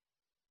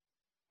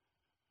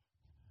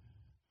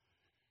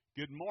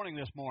Good morning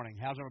this morning.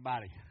 How's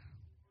everybody?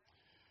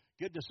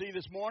 Good to see you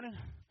this morning.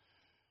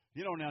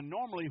 You know, now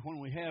normally when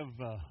we have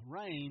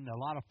rain, a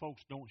lot of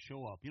folks don't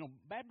show up. You know,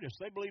 Baptists,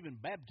 they believe in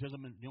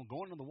baptism and,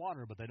 going in the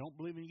water, but they don't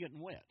believe in getting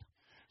wet.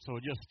 So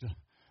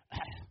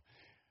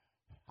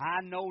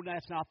I know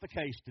that's not the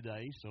case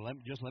today, so let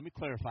me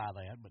clarify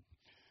that. But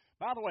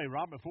by the way,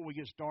 Robert, before we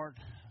get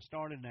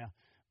started now,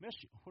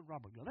 where'd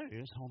Robert go? There he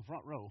is on the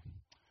front row.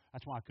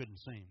 That's why I couldn't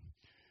see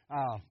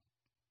him.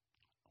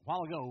 A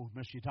while ago,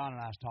 Miss Yatana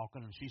and I was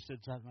talking, and she said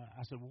something.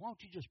 I said, "Well, why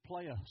don't you just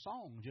play a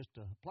song, just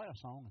to play a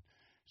song?" And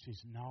she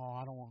said, "No,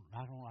 I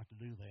don't like to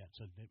do that.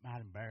 So it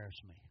might embarrass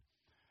me."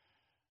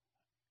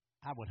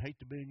 I would hate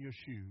to be in your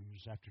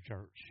shoes after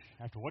church.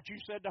 After what you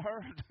said to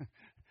her,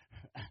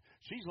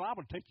 she's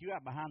liable to take you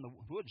out behind the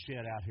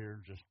woodshed out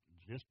here and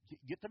just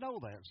get to know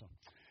that. So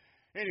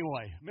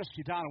anyway, Miss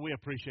Yatana, we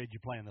appreciate you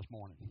playing this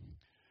morning.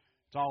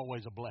 It's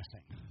always a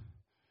blessing.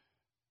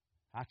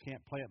 I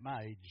can't play at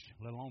my age,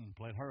 let alone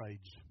play at her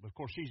age. But, of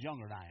course, she's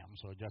younger than I am,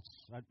 so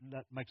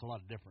that makes a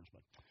lot of difference.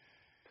 But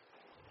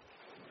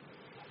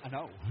I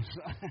know.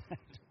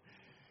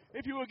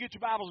 If you will, get your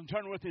Bibles and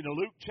turn with me to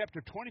Luke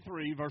chapter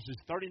 23, verses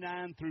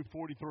 39 through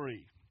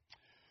 43.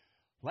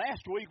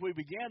 Last week we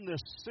began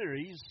this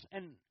series,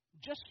 and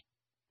just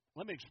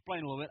let me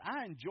explain a little bit.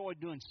 I enjoy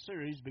doing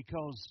series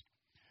because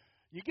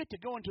you get to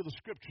go into the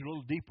Scripture a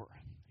little deeper.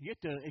 You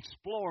get to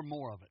explore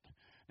more of it.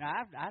 Now,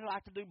 I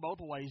like to do both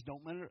ways,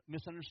 don't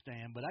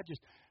misunderstand, but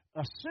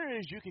a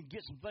series you can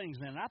get some things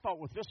in. And I thought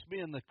with this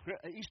being the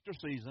Easter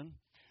season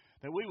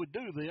that we would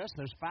do this.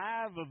 There's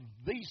 5 of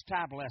these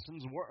type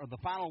lessons, the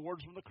final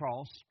words from the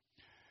cross.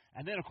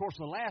 And then, of course,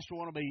 the last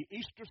one will be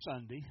Easter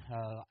Sunday,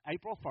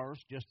 April 1st,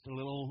 just a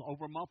little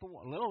over a month,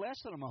 a little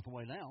less than a month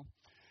away now.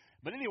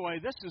 But anyway,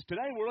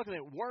 today we're looking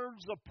at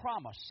words of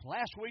promise.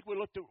 Last week we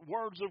looked at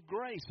words of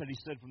grace that he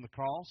said from the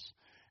cross.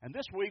 And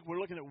this week we're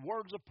looking at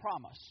words of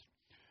promise.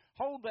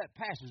 Hold that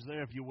passage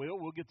there, if you will.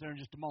 We'll get there in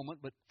just a moment.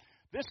 But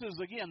this is,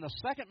 again, the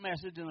second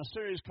message in a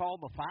series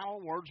called The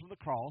Final Words from the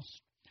Cross.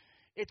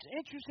 It's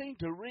interesting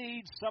to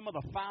read some of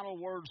the final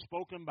words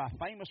spoken by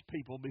famous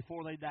people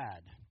before they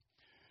died.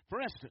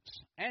 For instance,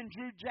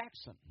 Andrew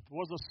Jackson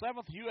was the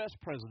 7th U.S.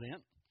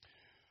 president.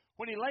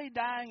 When he lay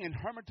dying in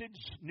Hermitage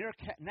near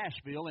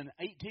Nashville in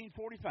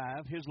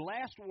 1845, his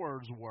last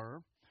words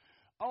were,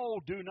 "Oh,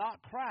 do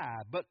not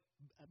cry, but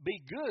be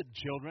good,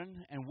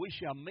 children, and we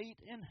shall meet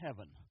in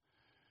heaven."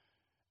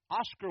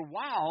 Oscar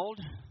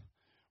Wilde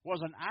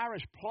was an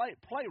Irish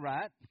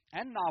playwright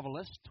and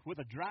novelist with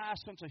a dry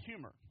sense of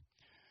humor.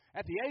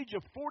 At the age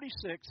of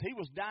 46, he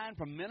was dying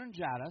from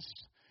meningitis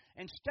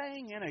and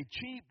staying in a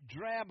cheap,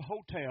 drab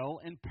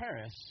hotel in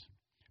Paris,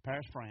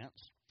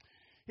 France.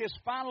 His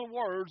final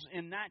words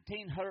in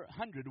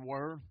 1900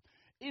 were,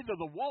 "Either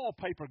the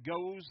wallpaper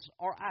goes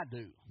or I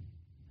do."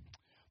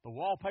 The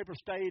wallpaper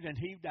stayed and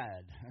he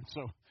died. And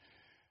so,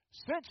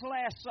 since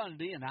last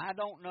Sunday, and I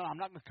don't know, I'm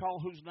not going to call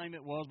whose name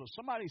it was, but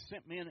somebody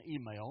sent me an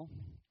email.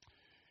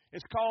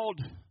 It's called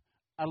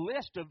A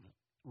List of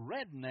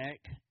Redneck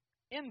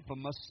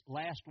Infamous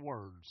Last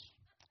Words.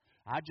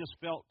 I just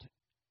felt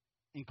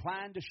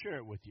inclined to share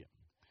it with you.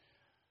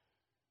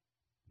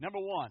 Number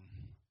 1,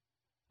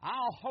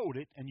 "I'll hold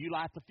it and you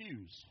light the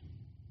fuse."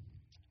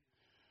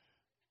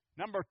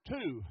 Number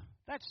 2,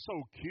 "That's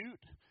so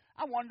cute.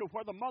 I wonder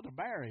where the mother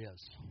bear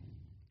is."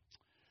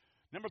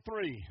 Number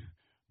 3,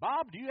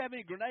 "Bob, do you have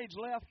any grenades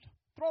left?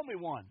 Throw me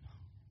one."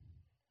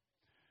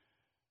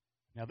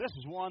 Now, this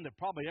is one that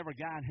probably every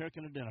guy in here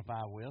can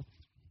identify with.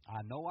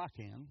 I know I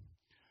can.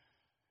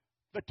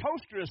 "The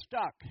toaster is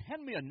stuck.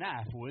 Hand me a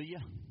knife, will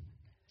you?"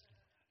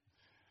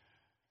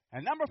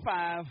 And number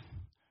 5,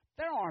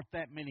 "There aren't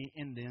that many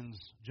Indians,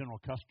 General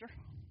Custer."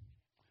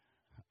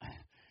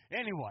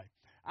 Anyway,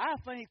 I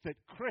think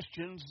that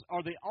Christians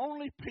are the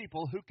only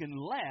people who can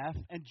laugh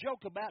and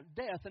joke about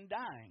death and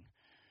dying.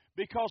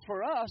 Because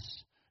for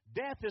us,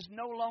 death is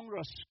no longer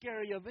a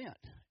scary event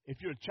if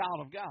you're a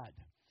child of God.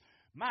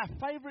 My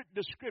favorite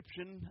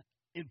description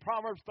in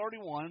Proverbs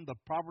 31, the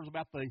Proverbs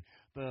about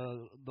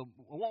the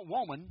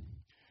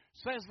woman,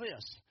 says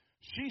this: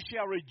 "She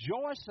shall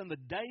rejoice in the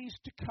days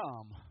to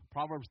come."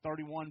 Proverbs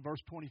 31,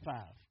 verse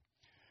 25.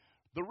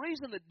 The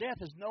reason that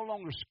death is no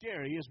longer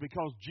scary is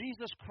because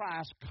Jesus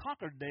Christ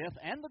conquered death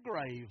and the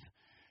grave.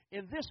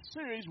 In this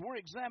series, we're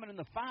examining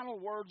the final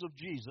words of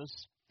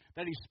Jesus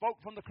that he spoke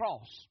from the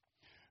cross.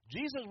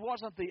 Jesus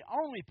wasn't the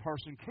only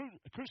person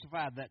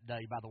crucified that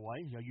day, by the way.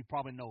 You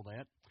probably know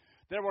that.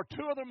 There were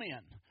 2 other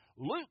men.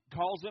 Luke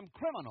calls them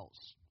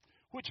criminals,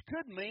 which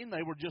could mean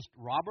they were just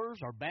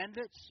robbers or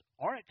bandits,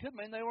 or it could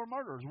mean they were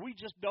murderers. We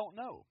just don't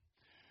know.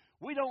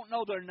 We don't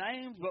know their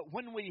names, but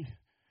when we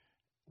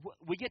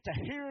get to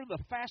hear the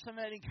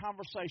fascinating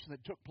conversation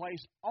that took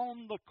place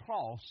on the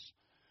cross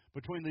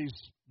between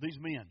these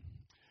men.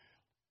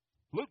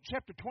 Luke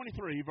chapter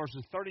 23,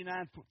 verses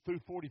 39 through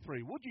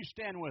 43. Would you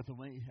stand with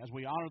me as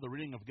we honor the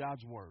reading of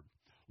God's Word?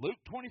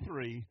 Luke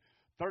 23,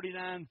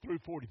 39 through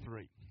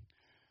 43.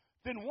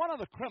 "Then one of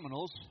the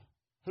criminals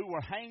who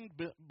were hanged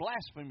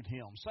blasphemed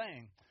him,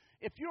 saying,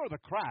 If you're the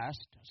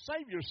Christ,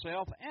 save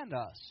yourself and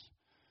us."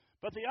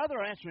 But the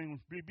other answering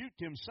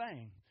rebuked him,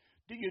 saying,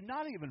 "Do you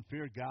not even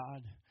fear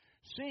God,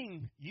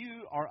 seeing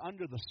you are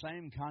under the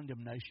same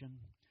condemnation?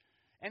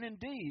 And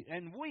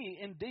we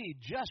indeed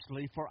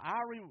justly, for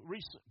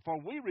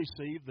we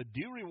receive the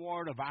due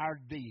reward of our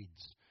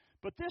deeds.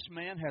 But this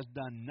man has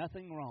done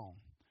nothing wrong."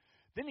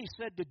 Then he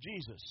said to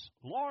Jesus,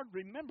 "Lord,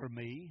 remember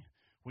me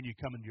when you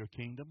come into your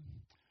kingdom."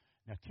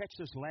 Now catch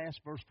this last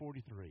verse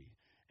 43.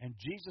 "And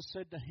Jesus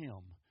said to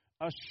him,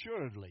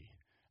 Assuredly,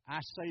 I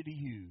say to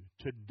you,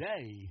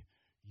 today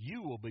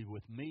you will be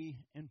with me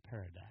in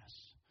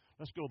paradise."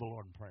 Let's go to the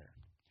Lord in prayer.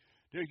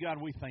 Dear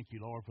God, we thank you,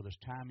 Lord, for this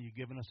time you've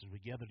given us as we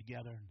gather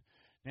together.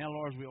 Now,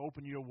 Lord, as we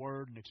open your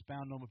word and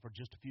expound on it for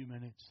just a few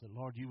minutes, that,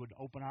 Lord, you would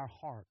open our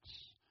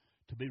hearts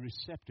to be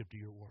receptive to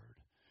your word.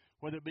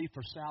 Whether it be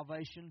for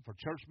salvation, for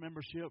church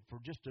membership, for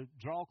just to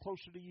draw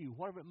closer to you,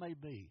 whatever it may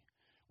be.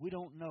 We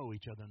don't know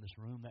each other in this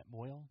room that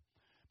well.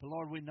 But,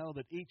 Lord, we know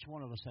that each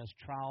one of us has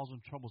trials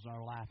and troubles in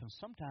our life, and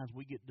sometimes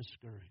we get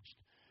discouraged.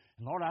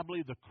 And, Lord, I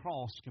believe the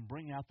cross can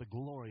bring out the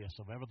glorious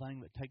of everything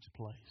that takes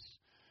place.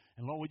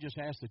 And, Lord, we just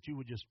ask that you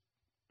would just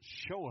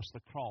show us the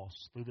cross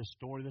through this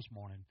story this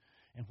morning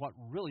and what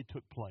really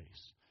took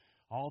place.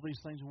 All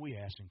these things we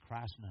ask in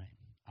Christ's name.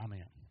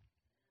 Amen.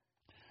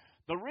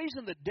 The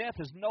reason that death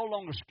is no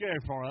longer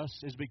scary for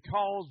us is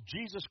because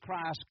Jesus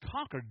Christ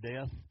conquered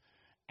death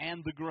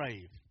and the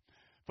grave.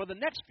 For the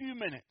next few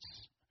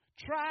minutes,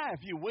 try,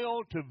 if you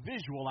will, to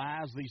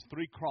visualize these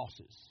three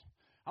crosses.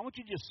 I want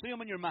you to just see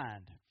them in your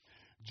mind.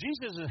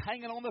 Jesus is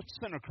hanging on the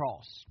center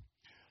cross.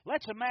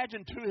 Let's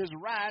imagine to his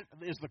right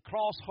is the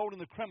cross holding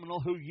the criminal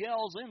who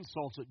yells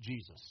insults at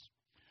Jesus.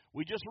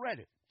 We just read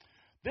it.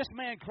 This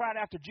man cried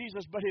out to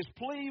Jesus, but his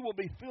plea will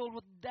be filled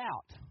with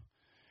doubt.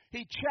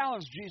 He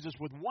challenged Jesus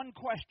with one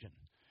question.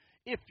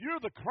 If you're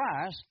the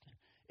Christ,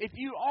 if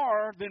you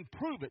are, then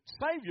prove it.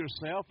 Save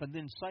yourself and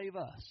then save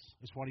us,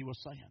 is what he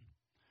was saying.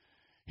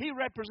 He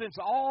represents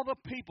all the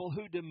people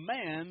who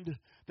demand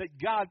that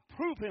God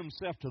prove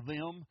himself to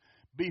them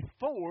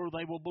before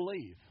they will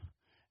believe.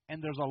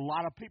 And there's a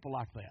lot of people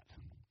like that.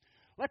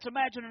 Let's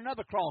imagine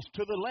another cross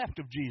to the left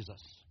of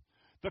Jesus.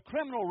 The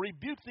criminal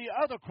rebuked the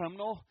other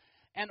criminal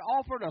and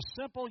offered a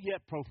simple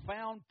yet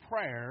profound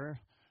prayer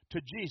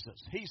to Jesus.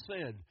 He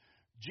said,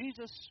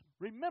 "Jesus,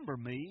 remember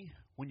me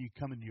when you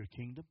come into your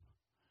kingdom."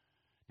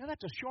 Now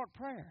that's a short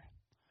prayer.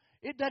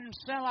 It doesn't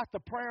sound like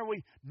the prayer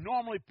we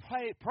normally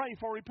pray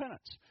for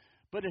repentance,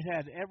 but it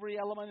had every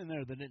element in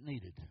there that it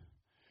needed.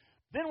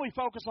 Then we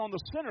focus on the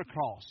center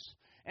cross,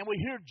 and we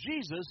hear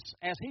Jesus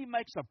as he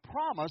makes a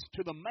promise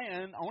to the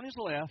man on his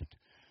left,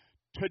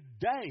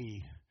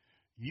 "Today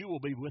you will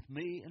be with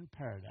me in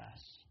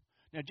paradise."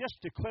 Now,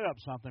 just to clear up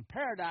something,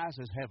 paradise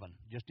is heaven,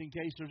 just in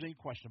case there's any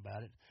question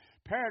about it.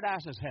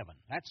 Paradise is heaven.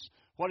 That's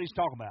what he's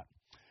talking about.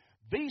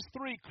 These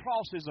three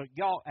crosses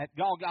at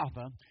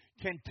Golgotha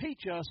can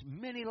teach us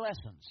many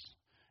lessons.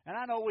 And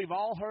I know we've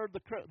all heard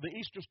the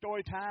Easter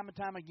story time and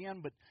time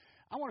again, but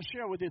I want to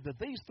share with you that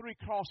these three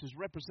crosses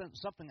represent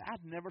something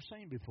I'd never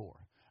seen before,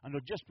 until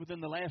just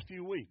within the last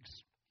few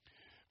weeks.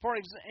 For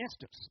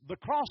instance, the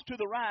cross to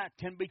the right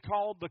can be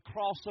called the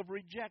cross of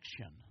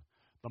rejection,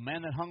 the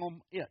man that hung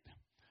on it.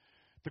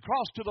 The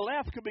cross to the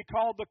left could be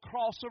called the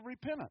cross of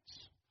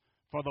repentance,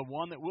 for the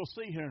one that we'll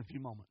see here in a few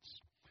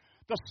moments.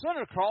 The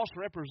center cross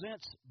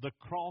represents the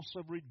cross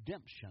of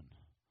redemption.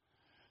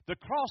 The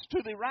cross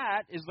to the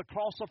right is the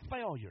cross of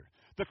failure.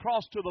 The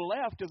cross to the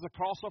left is the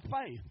cross of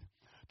faith.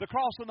 The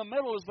cross in the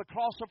middle is the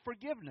cross of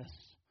forgiveness.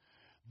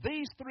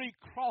 These three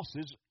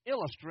crosses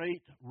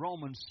illustrate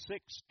Romans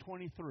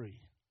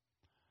 6:23.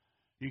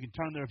 You can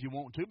turn there if you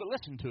want to, but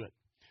listen to it.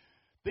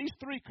 These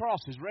three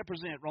crosses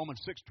represent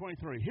Romans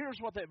 6:23. Here's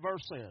what that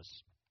verse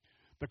says.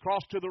 The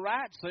cross to the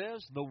right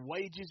says, "The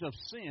wages of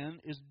sin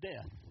is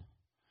death."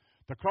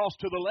 The cross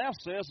to the left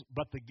says,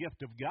 "But the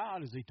gift of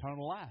God is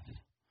eternal life."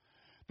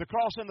 The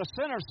cross in the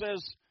center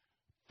says,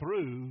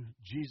 "Through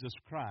Jesus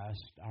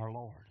Christ our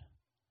Lord."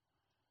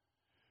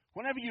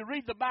 Whenever you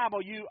read the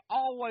Bible, you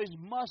always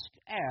must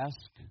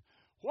ask,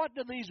 what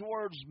do these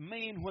words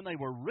mean when they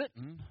were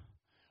written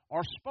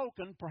or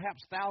spoken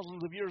perhaps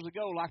thousands of years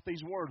ago like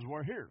these words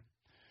were here?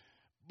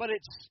 But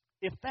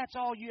if that's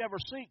all you ever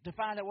seek to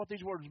find out what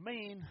these words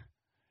mean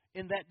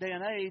in that day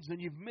and age, then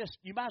you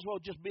might as well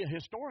just be a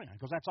historian,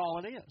 because that's all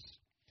it is.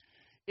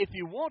 If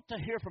you want to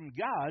hear from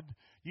God,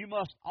 you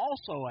must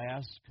also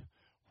ask,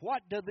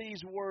 what do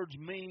these words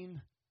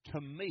mean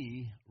to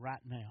me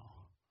right now?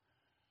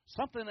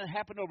 Something that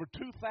happened over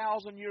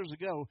 2,000 years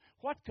ago,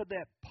 what could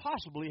that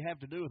possibly have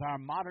to do with our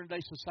modern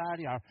day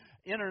society, our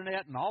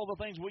internet, and all the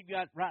things we've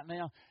got right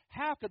now?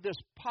 How could this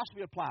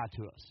possibly apply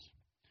to us?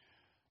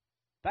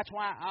 That's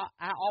why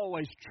I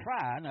always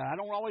try, now I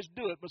don't always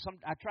do it, but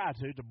I try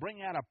to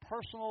bring out a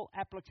personal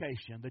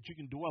application that you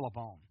can dwell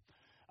upon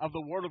of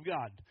the Word of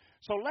God.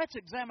 So let's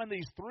examine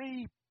these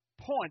 3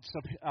 points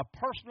of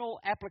personal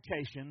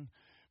application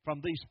from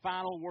these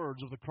final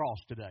words of the cross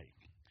today.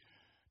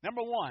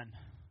 Number 1,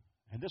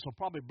 and this will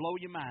probably blow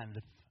your mind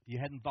if you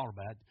hadn't thought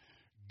about it,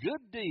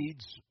 good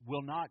deeds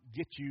will not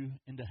get you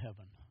into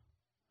heaven.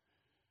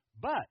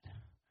 But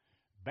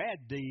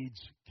bad deeds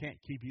can't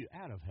keep you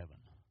out of heaven.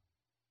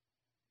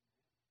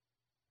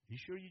 You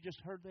sure you just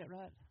heard that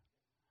right?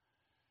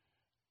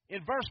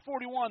 In verse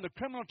 41, the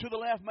criminal to the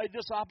left made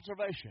this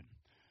observation.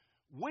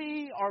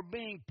 We are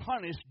being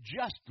punished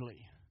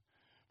justly,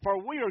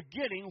 for we are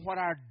getting what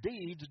our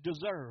deeds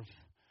deserve.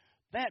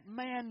 That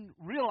man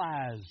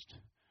realized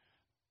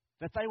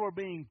that they were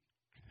being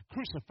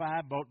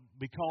crucified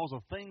because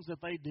of things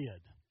that they did.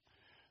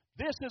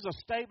 This is a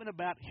statement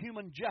about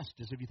human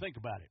justice, if you think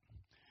about it.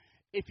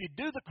 If you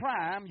do the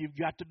crime, you've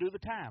got to do the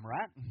time,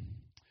 right?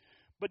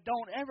 But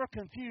don't ever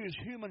confuse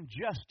human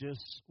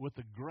justice with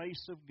the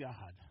grace of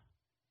God.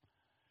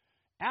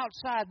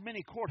 Outside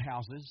many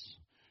courthouses,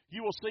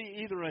 you will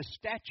see either a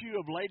statue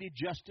of Lady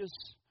Justice,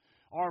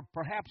 or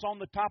perhaps on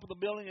the top of the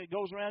building that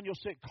goes around, you'll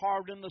see it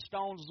carved in the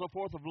stones and so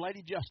forth of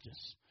Lady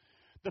Justice.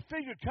 The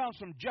figure comes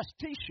from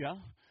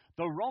Justitia,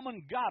 the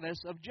Roman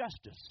goddess of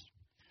justice.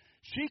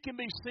 She can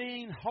be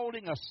seen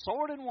holding a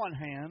sword in one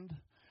hand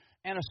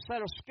and a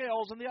set of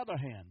scales in the other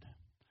hand.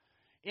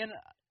 In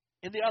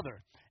the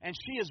other. And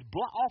she is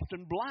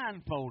often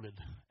blindfolded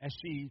as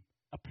she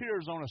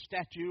appears on a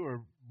statue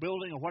or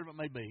building or whatever it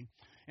may be.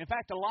 In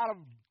fact, a lot of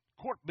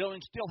court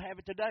buildings still have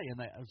it today,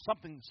 and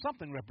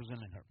something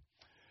representing her.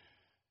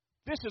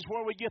 This is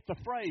where we get the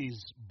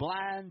phrase,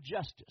 blind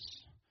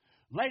justice.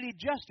 Lady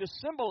Justice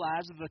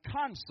symbolizes the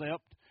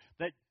concept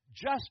that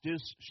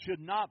justice should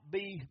not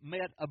be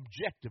met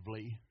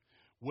objectively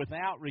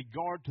without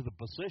regard to the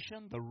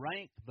position, the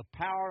rank, the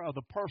power of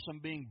the person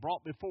being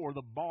brought before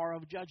the bar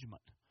of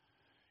judgment.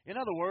 In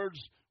other words,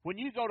 when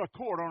you go to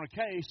court on a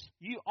case,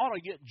 you ought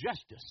to get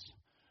justice.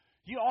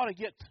 You ought to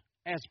get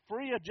as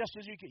free a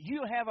justice as you can.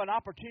 You have an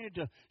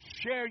opportunity to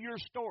share your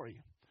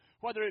story.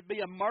 Whether it be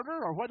a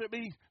murder or whether it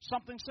be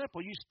something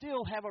simple, you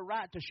still have a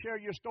right to share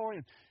your story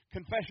and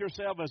confess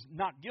yourself as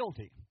not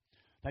guilty.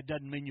 That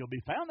doesn't mean you'll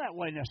be found that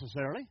way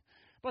necessarily,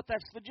 but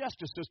that's the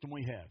justice system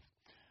we have.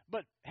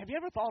 But have you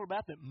ever thought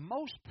about that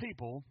most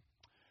people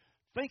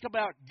think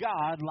about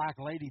God like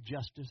Lady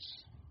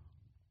Justice?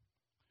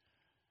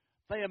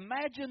 They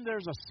imagine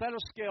there's a set of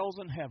scales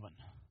in heaven.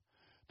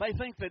 They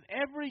think that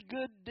every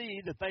good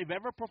deed that they've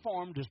ever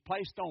performed is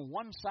placed on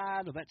one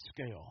side of that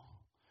scale.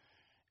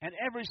 And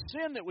every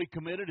sin that we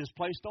committed is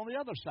placed on the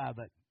other side of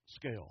that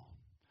scale.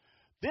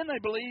 Then they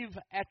believe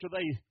after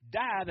they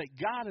die that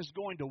God is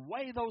going to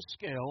weigh those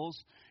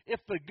scales. If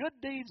the good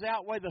deeds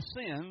outweigh the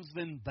sins,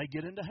 then they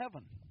get into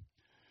heaven.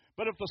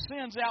 But if the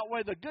sins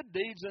outweigh the good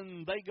deeds,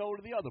 then they go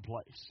to the other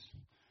place.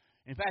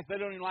 In fact, they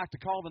don't even like to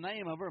call the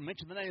name of it or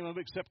mention the name of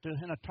it except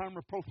in a term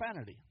of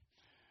profanity.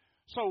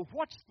 So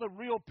what's the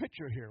real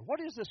picture here? What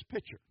is this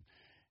picture?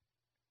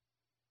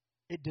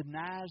 It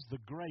denies the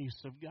grace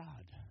of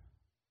God.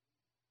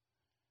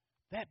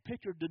 That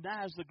picture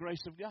denies the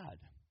grace of God.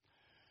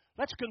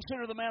 Let's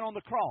consider the man on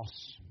the cross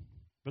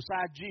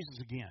beside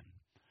Jesus again.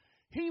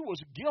 He was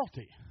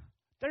guilty.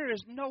 There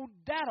is no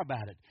doubt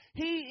about it.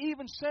 He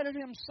even said it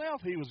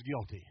himself he was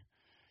guilty.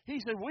 He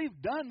said,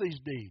 we've done these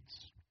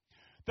deeds.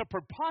 The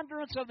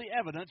preponderance of the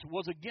evidence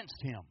was against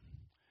him.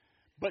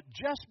 But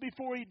just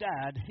before he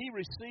died, he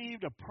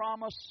received a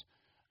promise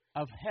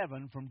of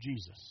heaven from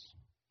Jesus.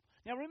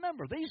 Now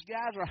remember, these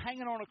guys are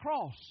hanging on a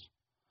cross.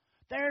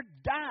 They're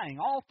dying,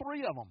 all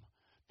three of them.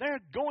 They're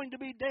going to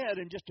be dead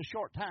in just a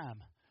short time.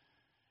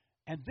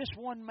 And this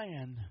one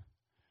man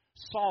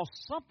saw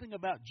something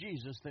about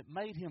Jesus that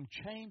made him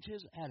change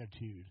his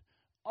attitude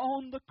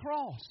on the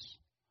cross.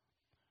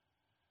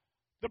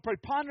 The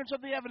preponderance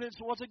of the evidence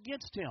was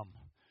against him.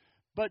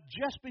 But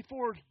just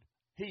before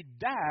he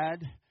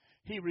died,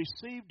 he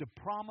received a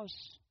promise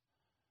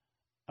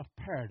of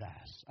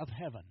paradise, of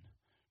heaven,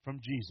 from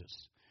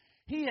Jesus.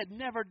 He had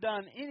never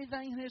done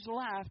anything in his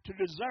life to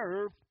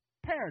deserve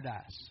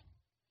paradise.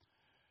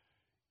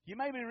 You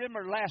may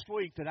remember last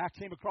week that I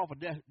came across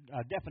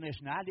a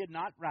definition. I did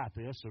not write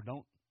this, so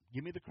don't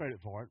give me the credit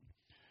for it.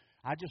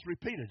 I just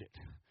repeated it.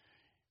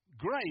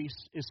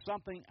 Grace is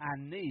something I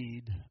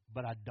need,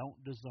 but I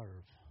don't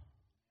deserve.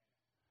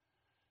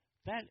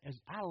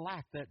 I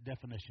like that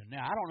definition.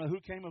 Now, I don't know who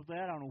came up with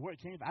that. I don't know where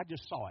it came from. I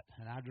just saw it,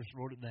 and I just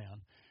wrote it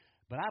down.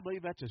 But I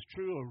believe that's as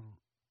true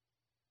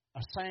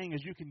a saying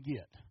as you can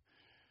get.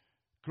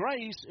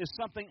 Grace is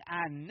something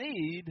I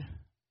need,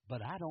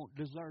 but I don't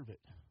deserve it.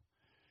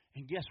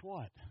 And guess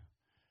what?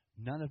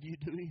 None of you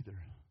do either.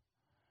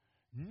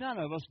 None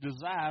of us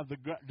deserve the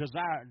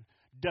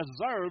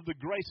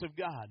grace of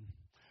God.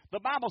 The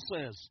Bible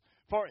says,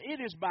 for it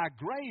is by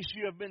grace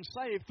you have been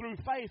saved through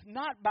faith,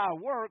 not by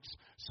works,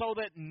 so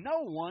that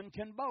no one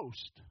can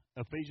boast.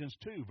 Ephesians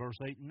 2, verse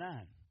 8 and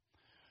 9.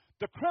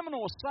 The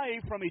criminal was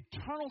saved from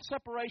eternal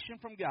separation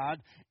from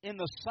God in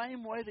the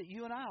same way that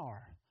you and I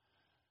are.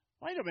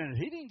 Wait a minute,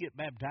 he didn't get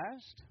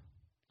baptized.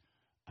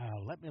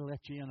 Let me let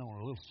you in on a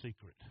little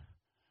secret.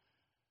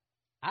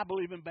 I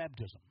believe in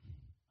baptism.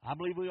 I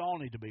believe we all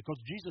need to be,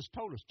 because Jesus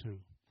told us to.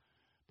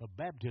 But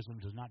baptism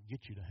does not get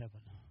you to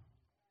heaven.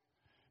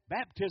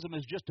 Baptism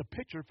is just a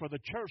picture for the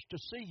church to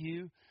see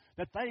you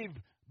that they've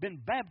been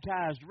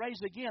baptized,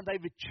 raised again.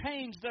 They've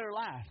changed their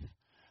life.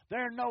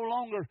 They're no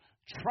longer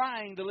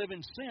trying to live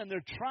in sin.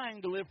 They're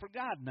trying to live for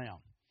God now.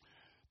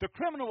 The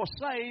criminal was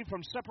saved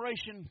from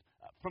separation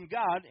from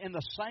God in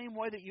the same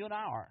way that you and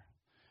I are.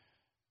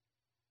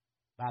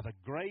 By the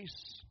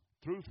grace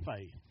through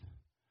faith,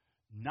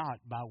 not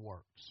by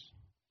works.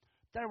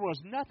 There was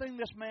nothing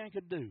this man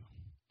could do.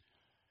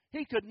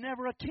 He could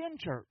never attend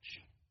church.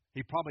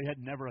 He probably had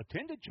never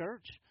attended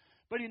church,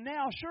 but he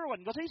now sure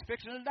wouldn't, because he's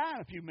fixing to die in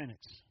a few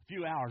minutes, a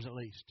few hours at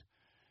least.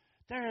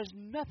 There is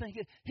nothing.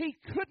 He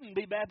couldn't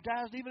be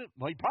baptized even.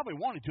 Well, he probably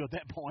wanted to at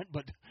that point,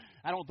 but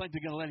I don't think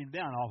they're going to let him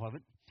down off of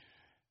it.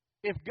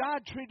 If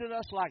God treated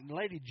us like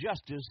Lady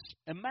Justice,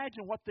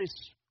 imagine what this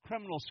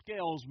criminal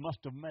scales must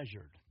have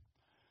measured.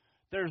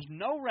 There's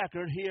no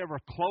record he ever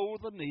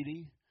clothed the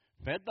needy,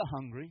 fed the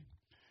hungry.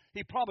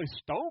 He probably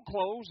stole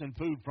clothes and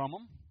food from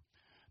them.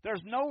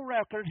 There's no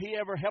record he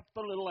ever helped the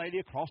little lady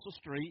across the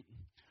street.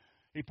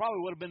 He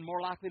probably would have been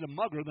more likely to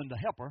mug her than to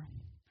help her.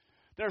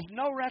 There's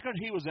no record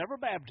he was ever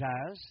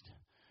baptized.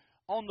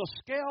 On the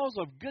scales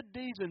of good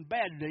deeds and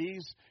bad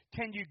deeds,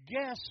 can you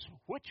guess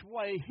which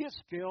way his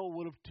scale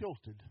would have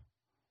tilted?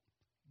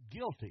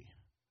 Guilty,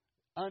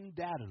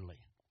 undoubtedly.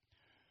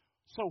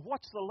 So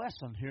what's the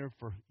lesson here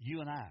for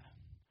you and I?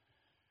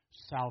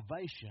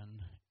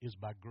 Salvation is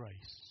by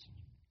grace.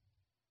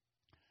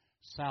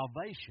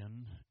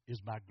 Salvation is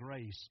by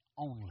grace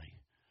only.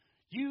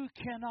 You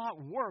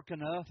cannot work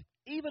enough,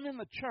 even in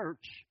the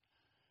church,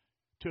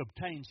 to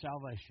obtain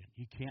salvation.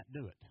 You can't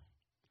do it.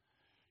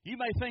 You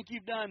may think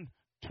you've done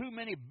too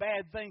many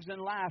bad things in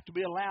life to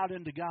be allowed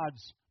into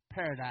God's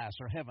paradise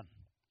or heaven.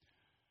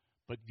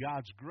 But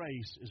God's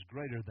grace is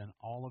greater than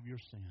all of your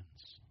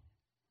sins.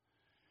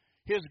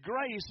 His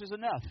grace is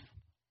enough.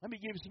 Let me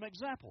give you some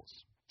examples.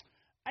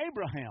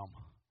 Abraham,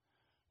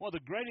 one of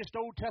the greatest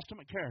Old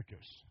Testament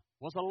characters,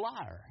 was a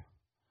liar,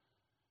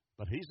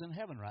 but he's in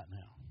heaven right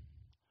now.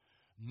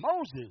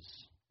 Moses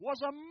was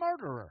a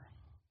murderer.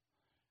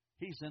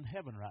 He's in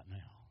heaven right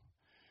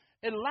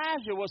now.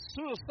 Elijah was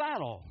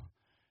suicidal.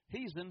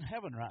 He's in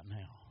heaven right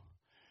now.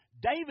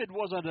 David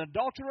was an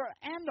adulterer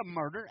and a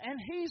murderer, and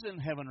he's in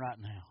heaven right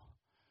now.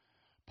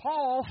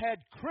 Paul had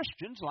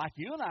Christians like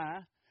you and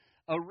I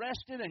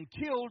arrested and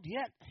killed,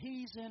 yet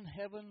he's in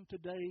heaven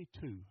today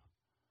too.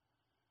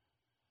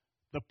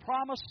 The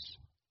promise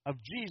of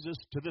Jesus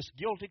to this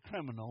guilty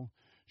criminal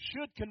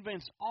should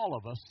convince all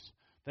of us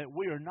that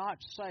we are not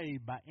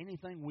saved by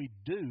anything we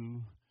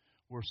do.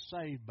 We're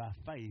saved by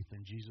faith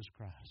in Jesus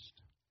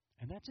Christ.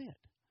 And that's it.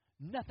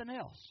 Nothing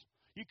else.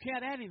 You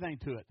can't add anything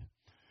to it.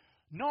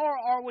 Nor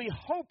are we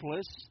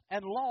hopeless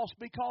and lost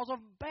because of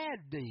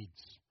bad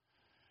deeds.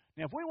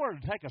 Now, if we were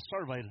to take a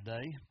survey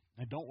today,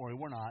 and don't worry,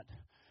 we're not,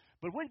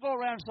 but we'd go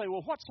around and say,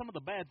 well, what's some of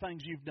the bad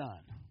things you've done?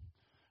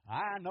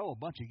 I know a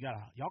bunch of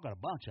y'all got a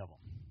bunch of them.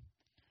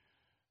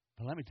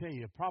 But let me tell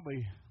you,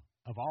 probably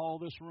of all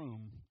this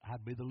room,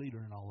 I'd be the leader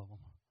in all of them.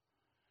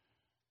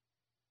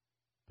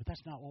 But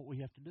that's not what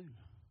we have to do.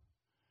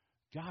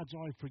 God's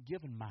already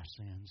forgiven my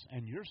sins,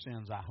 and your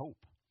sins, I hope.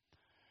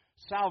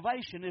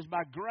 Salvation is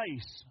by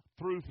grace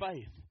through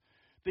faith.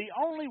 The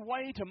only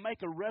way to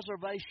make a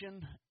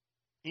reservation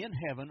in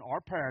heaven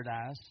or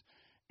paradise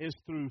is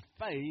through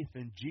faith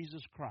in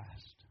Jesus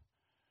Christ.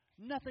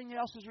 Nothing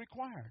else is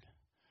required.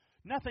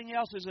 Nothing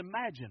else is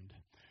imagined.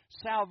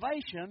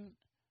 Salvation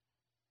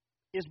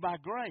is by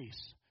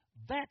grace.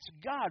 That's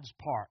God's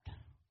part.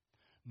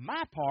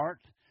 My part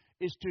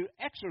is to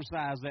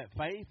exercise that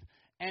faith,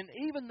 and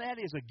even that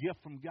is a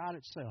gift from God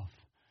itself.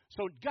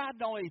 So God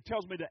not only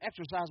tells me to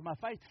exercise my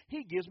faith,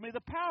 He gives me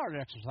the power to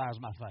exercise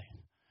my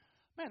faith.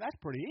 Man, that's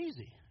pretty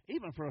easy.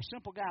 Even for a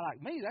simple guy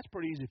like me, that's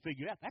pretty easy to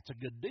figure out. That's a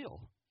good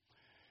deal.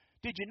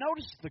 Did you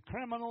notice the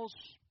criminal's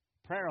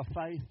prayer of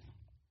faith?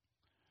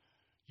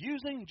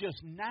 Using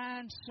just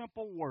 9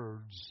 simple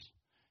words,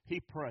 he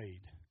prayed,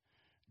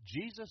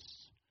 Jesus,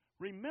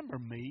 remember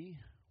me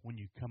when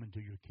you come into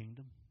your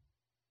kingdom.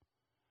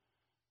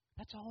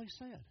 That's all he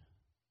said.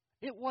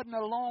 It wasn't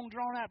a long,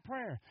 drawn-out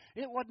prayer.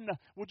 It wasn't a,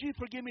 would you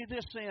forgive me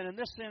this sin and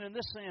this sin and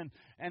this sin,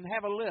 and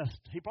have a list.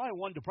 He probably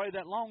wanted to pray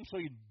that long so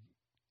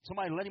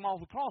somebody let him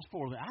off the cross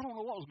for that. I don't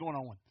know what was going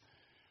on.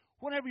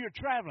 Whenever you're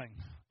traveling,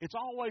 it's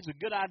always a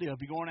good idea if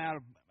you're going out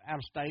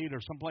of state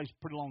or someplace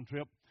pretty long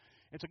trip.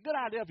 It's a good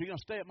idea if you're going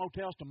to stay at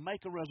motels to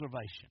make a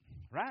reservation,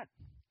 right?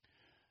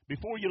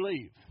 Before you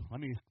leave. Let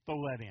me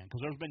throw that in,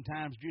 because there's been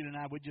times Judy and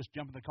I would just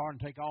jump in the car and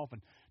take off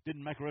and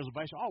didn't make a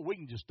reservation. Oh, we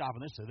can just stop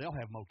in this. So they'll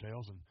have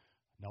motels. And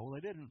no, they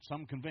didn't.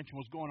 Some convention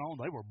was going on.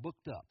 They were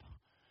booked up.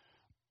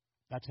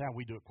 That's how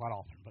we do it quite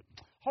often. But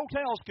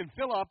hotels can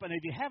fill up, and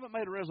if you haven't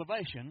made a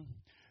reservation,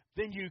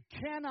 then you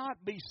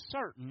cannot be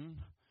certain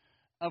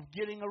of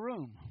getting a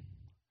room.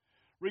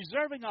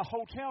 Reserving a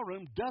hotel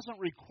room doesn't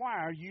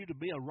require you to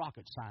be a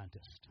rocket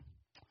scientist.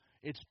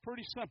 It's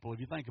pretty simple if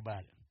you think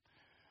about it.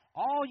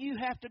 All you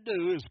have to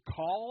do is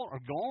call or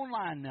go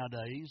online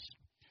nowadays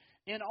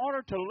in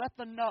order to let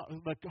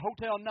the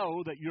hotel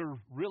know that you're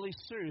really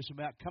serious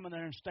about coming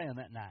there and staying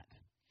that night.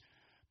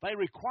 They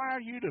require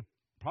you to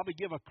probably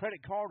give a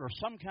credit card or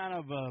some kind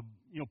of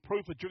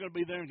proof that you're going to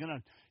be there and going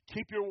to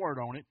keep your word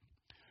on it.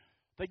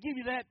 They give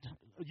you that.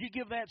 You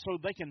give that so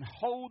they can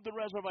hold the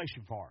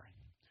reservation for you.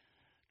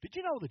 Did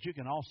you know that you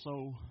can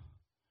also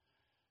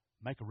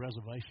make a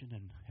reservation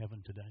in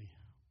heaven today?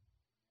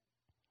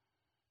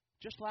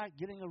 Just like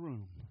getting a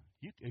room,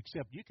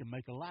 except you can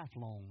make a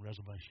lifelong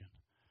reservation.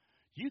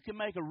 You can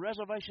make a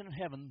reservation in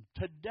heaven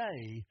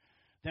today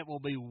that will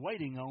be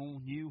waiting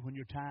on you when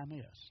your time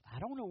is. I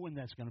don't know when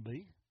that's going to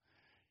be.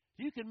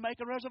 You can make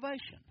a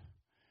reservation.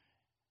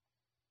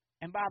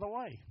 And by the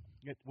way,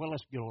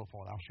 let's get a little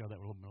farther. I'll show that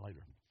a little bit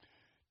later.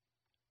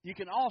 You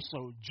can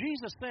also,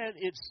 Jesus said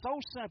it's so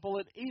simple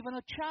that even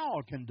a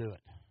child can do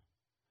it.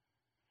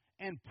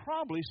 And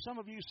probably some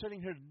of you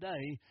sitting here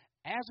today,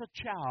 as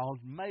a child,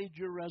 made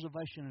your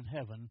reservation in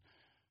heaven,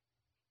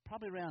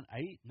 probably around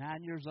 8,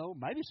 9 years old,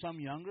 maybe some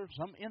younger,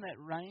 some in that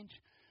range.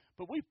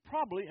 But we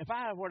probably, if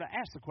I were to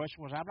ask the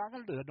question, I'm not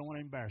going to do it, I don't want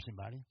to embarrass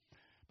anybody.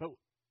 But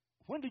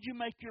when did you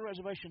make your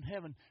reservation in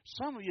heaven?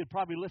 Some of you would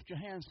probably lift your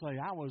hand and say,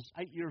 I was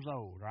 8 years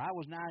old, or I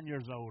was 9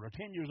 years old, or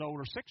 10 years old,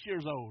 or 6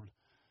 years old.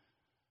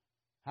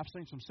 I've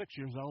seen some 6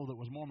 years old that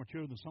was more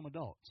mature than some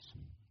adults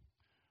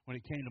when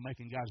it came to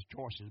making God's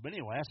choices. But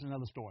anyway, that's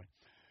another story.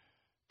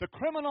 The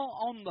criminal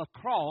on the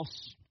cross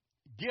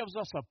gives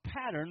us a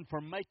pattern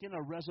for making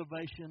a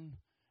reservation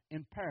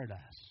in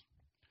paradise.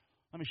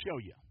 Let me show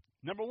you.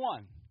 Number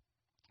one,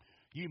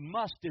 you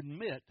must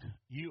admit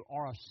you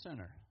are a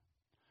sinner.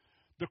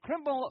 The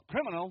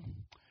criminal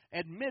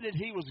admitted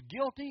he was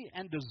guilty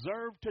and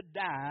deserved to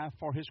die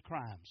for his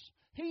crimes.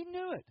 He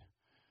knew it.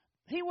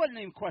 He wasn't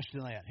even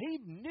questioning that. He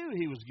knew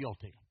he was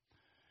guilty.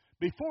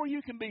 Before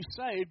you can be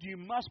saved, you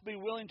must be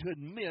willing to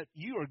admit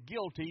you are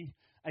guilty,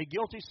 a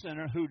guilty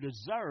sinner who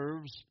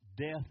deserves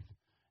death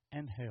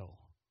and hell.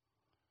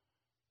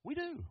 We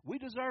do. We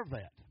deserve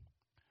that.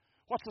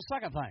 What's the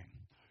second thing?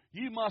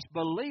 You must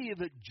believe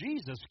that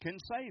Jesus can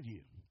save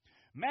you.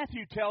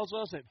 Matthew tells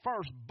us at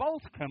first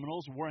both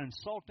criminals were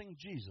insulting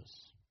Jesus.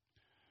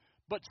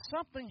 But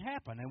something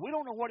happened, and we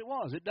don't know what it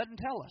was. It doesn't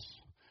tell us.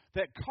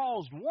 That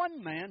caused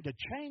one man to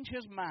change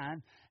his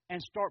mind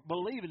and start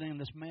believing in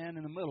this man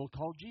in the middle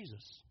called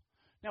Jesus.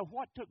 Now,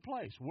 what took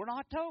place? We're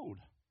not told.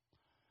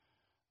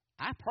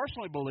 I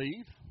personally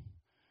believe,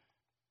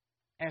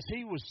 as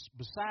he was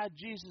beside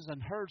Jesus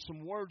and heard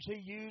some words he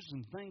used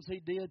and things he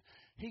did,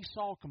 he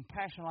saw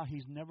compassion like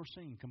he's never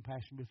seen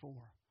compassion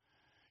before.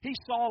 He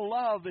saw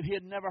love that he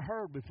had never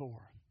heard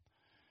before.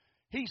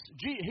 He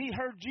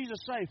heard Jesus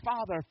say,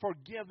 Father,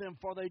 forgive them,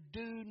 for they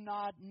do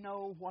not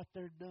know what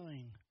they're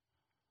doing.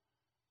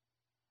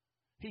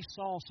 He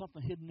saw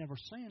something he'd never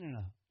seen in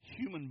a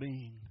human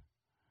being.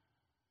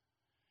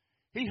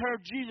 He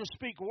heard Jesus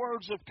speak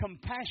words of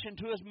compassion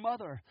to his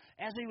mother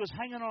as he was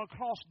hanging on a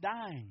cross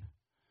dying.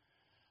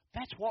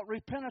 That's what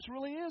repentance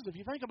really is, if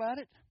you think about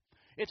it.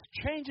 It's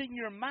changing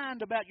your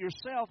mind about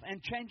yourself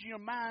and changing your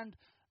mind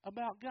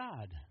about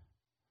God.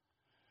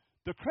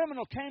 The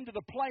criminal came to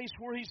the place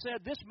where he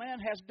said, this man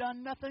has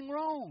done nothing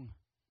wrong.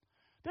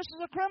 This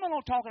is a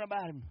criminal talking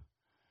about him.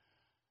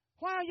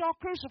 Why are y'all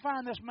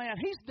crucifying this man?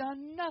 He's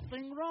done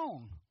nothing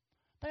wrong.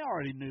 They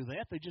already knew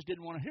that. They just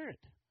didn't want to hear it.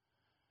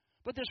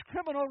 But this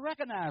criminal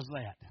recognized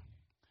that.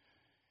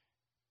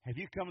 Have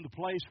you come to the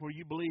place where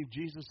you believe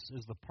Jesus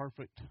is the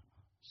perfect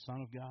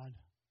Son of God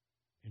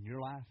in your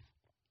life?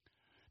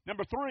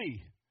 Number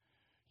 3,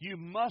 you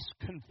must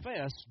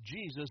confess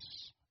Jesus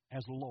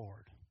as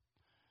Lord.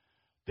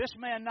 This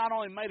man not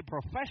only made a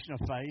profession of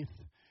faith,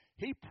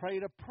 he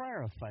prayed a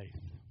prayer of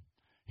faith.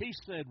 He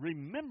said,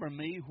 remember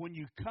me when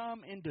you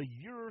come into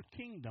your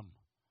kingdom.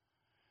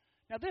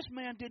 Now, this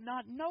man did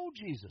not know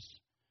Jesus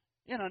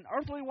in an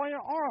earthly way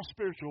or a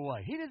spiritual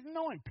way. He didn't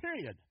know him,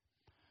 period.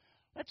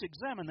 Let's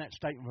examine that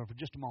statement for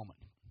just a moment.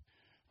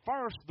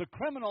 First, the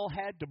criminal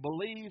had to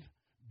believe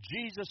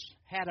Jesus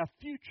had a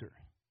future.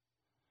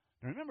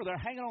 Now, remember, they're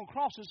hanging on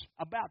crosses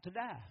about to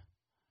die.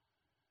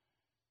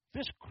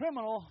 This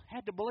criminal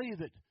had to believe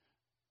that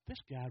this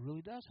guy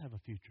really does have a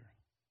future.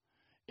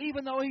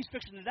 Even though he's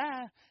fixing to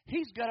die,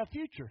 he's got a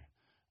future.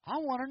 I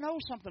want to know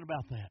something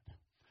about that.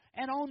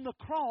 And on the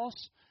cross,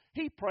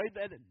 he prayed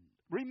that,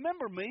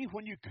 remember me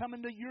when you come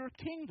into your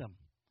kingdom.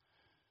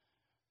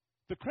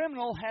 The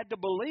criminal had to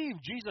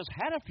believe Jesus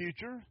had a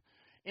future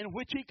in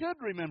which he could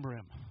remember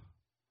him.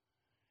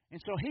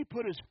 And so he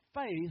put his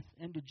faith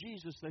into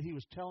Jesus that he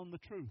was telling the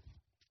truth.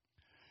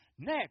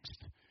 Next,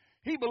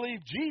 he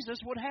believed Jesus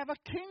would have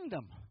a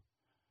kingdom.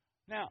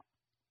 Now,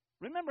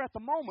 remember at the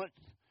moment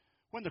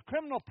when the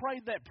criminal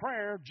prayed that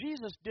prayer,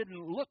 Jesus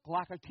didn't look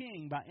like a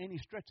king by any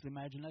stretch of the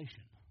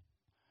imagination.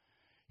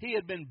 He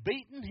had been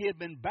beaten, he had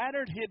been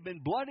battered, he had been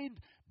bloodied.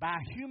 By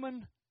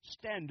human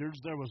standards,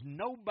 there was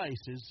no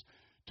basis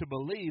to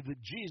believe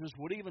that Jesus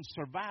would even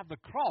survive the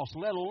cross,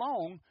 let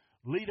alone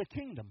lead a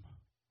kingdom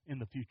in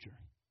the future.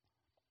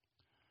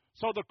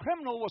 So the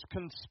criminal was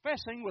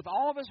confessing with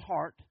all of his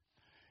heart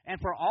and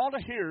for all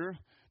to hear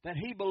that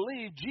he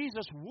believed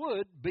Jesus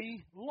would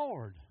be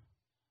Lord.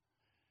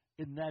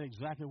 Isn't that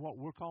exactly what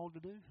we're called to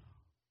do?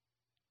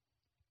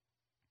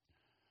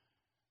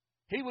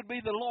 He would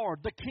be the Lord,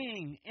 the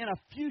King, in a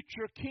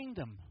future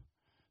kingdom.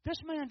 This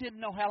man didn't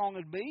know how long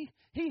it would be.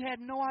 He had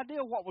no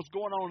idea what was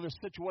going on in this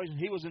situation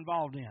he was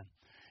involved in.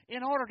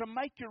 In order to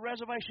make your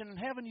reservation in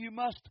heaven, you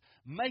must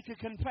make a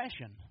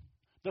confession,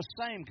 the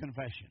same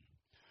confession.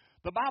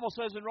 The Bible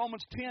says in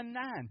Romans 10:9,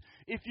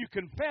 if you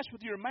confess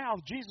with your mouth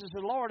Jesus is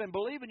Lord and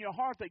believe in your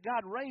heart that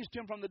God raised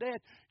Him from the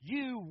dead,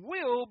 you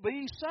will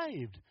be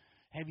saved.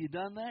 Have you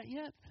done that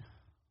yet?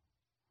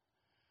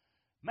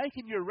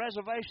 Making your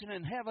reservation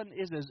in heaven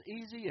is as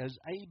easy as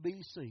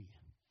ABC.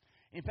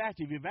 In fact,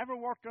 if you've ever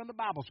worked on the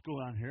Bible school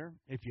down here,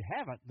 if you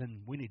haven't,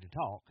 then we need to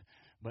talk,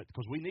 but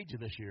because we need you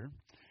this year.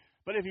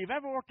 But if you've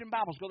ever worked in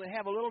Bible school, they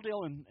have a little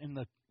deal in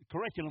the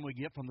curriculum we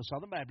get from the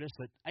Southern Baptists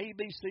that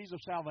ABCs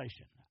of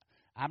salvation.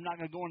 I'm not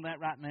going to go into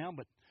that right now,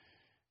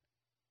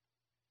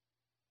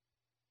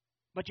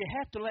 but you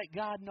have to let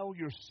God know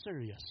you're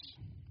serious.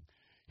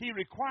 He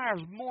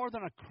requires more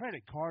than a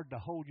credit card to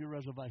hold your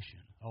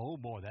reservation. Oh,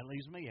 boy, that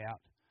leaves me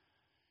out.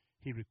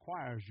 He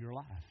requires your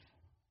life.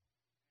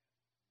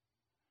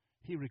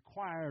 He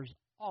requires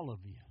all of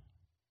you,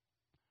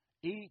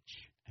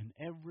 each and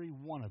every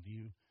one of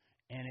you,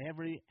 and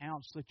every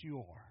ounce that you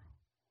are.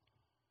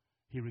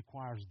 He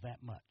requires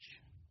that much.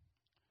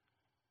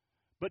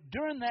 But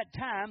during that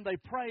time, they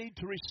prayed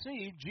to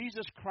receive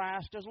Jesus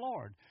Christ as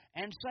Lord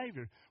and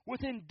Savior.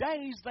 Within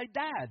days, they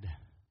died.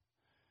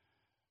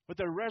 But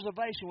their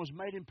reservation was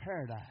made in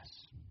paradise.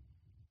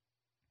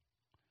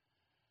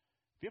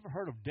 Have you ever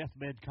heard of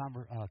deathbed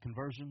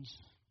conversions?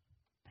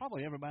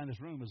 Probably everybody in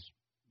this room has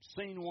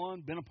seen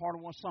one, been a part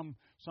of one, some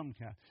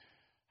kind.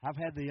 I've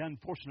had the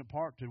unfortunate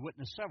part to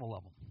witness several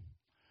of them.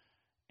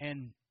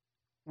 And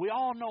we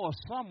all know of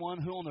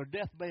someone who on their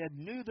deathbed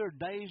knew their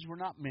days were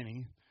not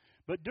many,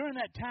 but during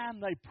that time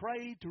they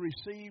prayed to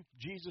receive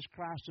Jesus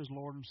Christ as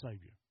Lord and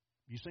Savior.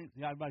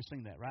 Everybody's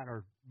seen that, right?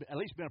 Or at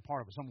least been a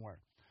part of it somewhere.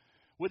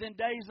 Within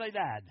days they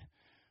died,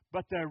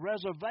 but their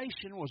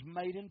reservation was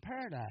made in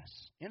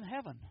paradise, in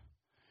heaven.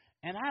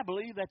 And I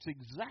believe that's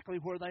exactly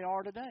where they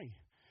are today.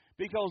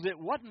 Because it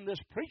wasn't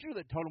this preacher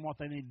that told them what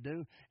they need to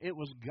do. It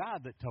was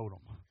God that told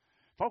them.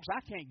 Folks,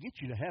 I can't get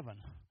you to heaven,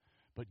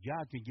 but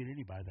God can get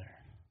anybody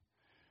there.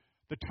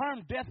 The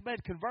term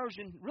deathbed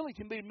conversion really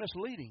can be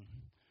misleading.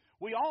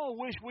 We all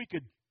wish we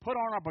could put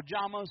on our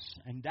pajamas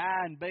and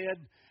die in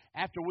bed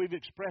after we've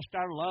expressed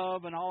our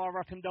love and all of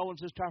our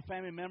condolences to our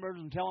family members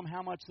and tell them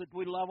how much that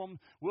we love them.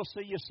 We'll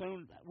see you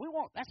soon.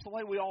 That's the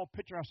way we all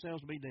picture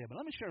ourselves to be dead. But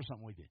let me share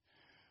something with you.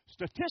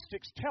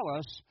 Statistics tell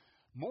us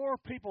more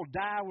people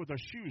die with their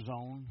shoes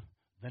on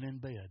than in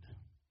bed.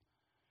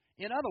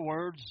 In other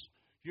words,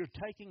 you're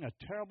taking a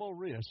terrible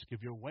risk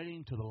if you're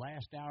waiting to the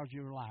last hours of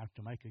your life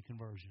to make a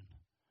conversion,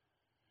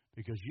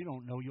 because you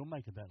don't know you'll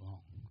make it that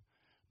long.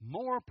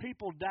 More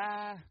people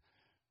die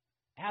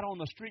out on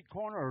the street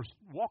corner or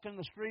walking in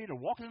the street or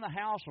walking in the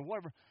house or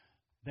whatever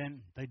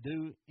than they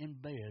do in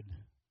bed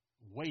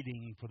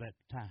waiting for that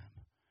time.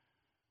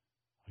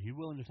 Are you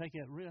willing to take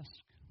that risk?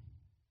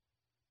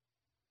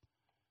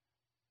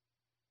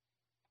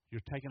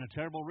 You're taking a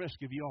terrible risk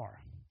if you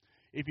are.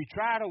 If you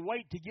try to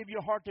wait to give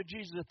your heart to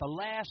Jesus at the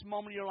last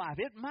moment of your life,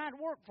 it might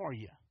work for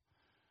you.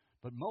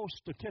 But most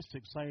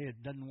statistics say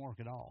it doesn't work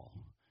at all,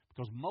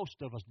 because most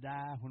of us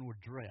die when we're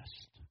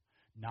dressed,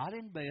 not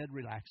in bed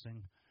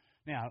relaxing.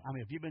 Now,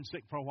 if you've been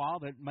sick for a while,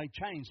 that may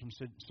change some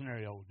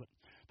scenarios. But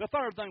the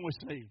third thing we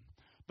see,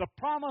 the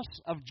promise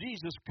of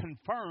Jesus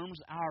confirms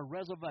our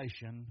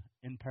reservation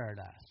in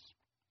paradise.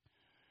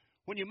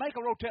 When you make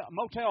a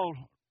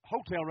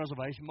motel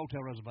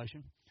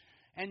reservation,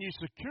 and you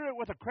secure it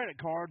with a credit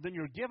card, then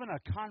you're given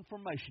a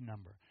confirmation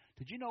number.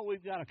 Did you know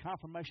we've got a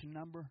confirmation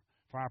number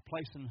for our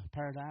place in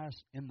paradise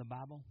in the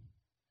Bible?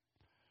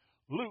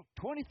 Luke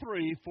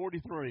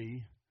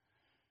 23:43,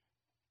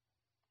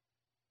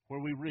 where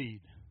we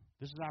read,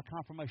 this is our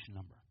confirmation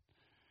number.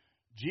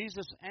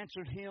 Jesus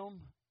answered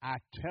him, I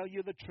tell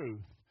you the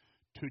truth,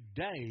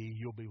 today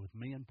you'll be with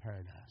me in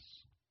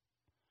paradise.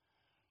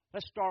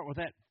 Let's start with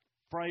that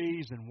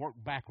phrase and work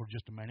backward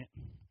just a minute.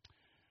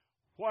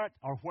 What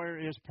or where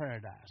is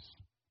paradise?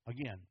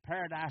 Again,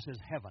 paradise is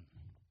heaven.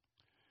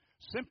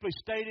 Simply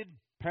stated,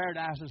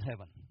 paradise is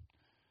heaven.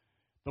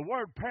 The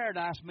word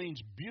paradise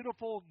means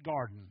beautiful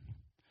garden,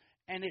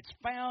 and it's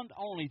found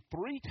only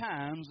 3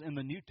 times in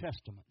the New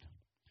Testament.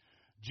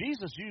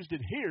 Jesus used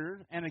it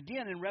here and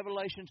again in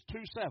Revelation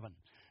 2:7.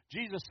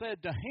 Jesus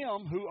said, to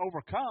him who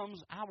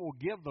overcomes, I will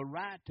give the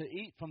right to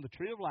eat from the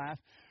tree of life,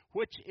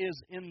 which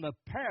is in the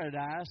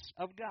paradise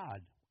of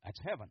God. That's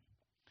heaven.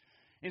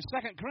 In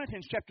 2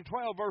 Corinthians chapter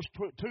 12, verse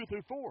 2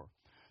 through 4,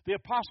 the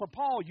Apostle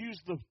Paul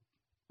used the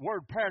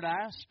word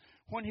paradise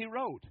when he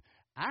wrote,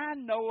 I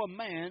know a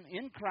man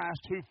in Christ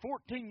who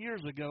 14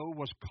 years ago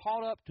was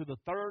caught up to the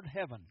third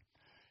heaven.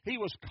 He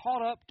was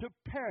caught up to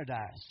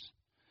paradise.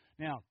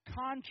 Now,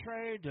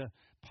 contrary to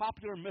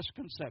popular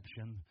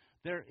misconception,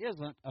 there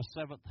isn't a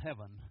 7th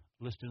heaven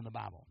listed in the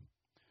Bible.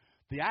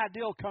 The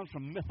ideal comes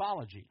from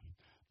mythology.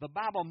 The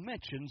Bible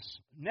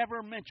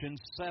never mentions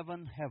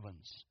 7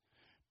 heavens.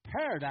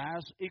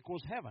 Paradise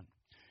equals heaven.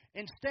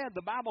 Instead,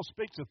 the Bible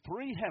speaks of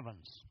 3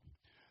 heavens.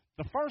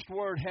 The first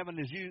word heaven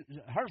is used.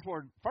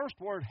 First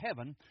word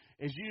heaven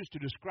is used to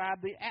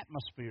describe the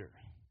atmosphere.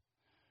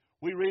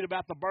 We read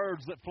about the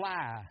birds that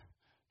fly,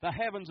 the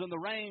heavens and the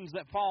rains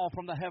that fall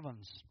from the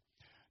heavens.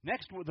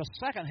 Next, the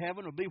second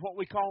heaven would be what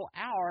we call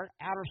our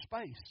outer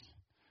space.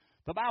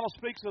 The Bible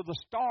speaks of the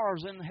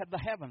stars in the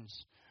heavens.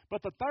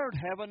 But the third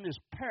heaven is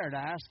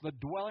paradise, the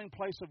dwelling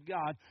place of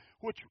God,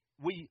 which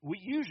we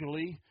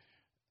usually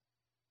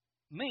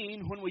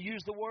mean when we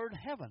use the word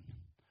heaven.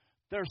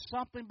 There's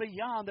something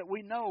beyond that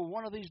we know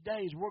one of these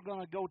days we're going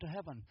to go to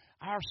heaven.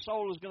 Our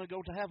soul is going to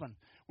go to heaven.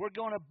 We're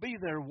going to be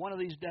there one of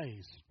these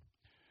days.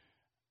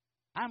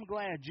 I'm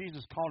glad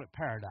Jesus called it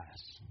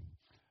paradise.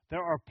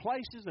 There are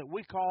places that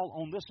we call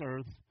on this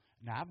earth,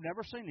 now I've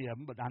never seen any of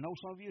them, but I know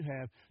some of you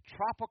have,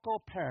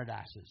 tropical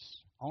paradises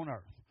on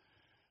earth.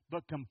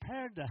 But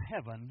compared to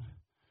heaven,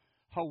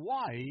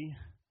 Hawaii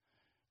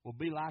will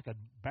be like a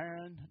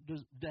barren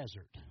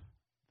desert.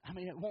 I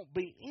mean, it won't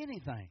be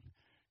anything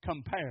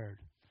compared.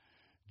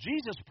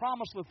 Jesus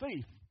promised the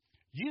thief,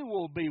 you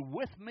will be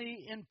with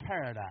me in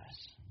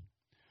paradise.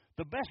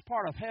 The best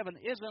part of heaven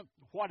isn't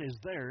what is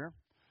there.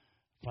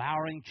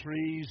 Flowering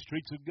trees,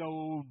 streets of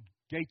gold,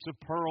 gates of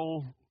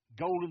pearl,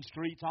 golden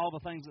streets, all the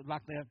things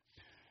like that.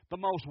 The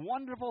most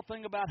wonderful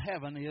thing about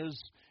heaven is,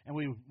 and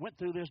we went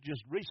through this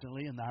just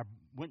recently in our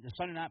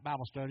Sunday night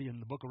Bible study in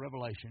the book of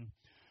Revelation,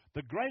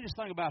 the greatest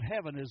thing about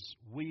heaven is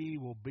we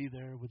will be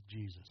there with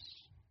Jesus.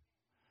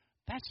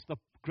 That's the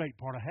great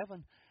part of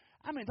heaven.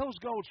 I mean, those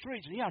gold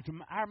streets, to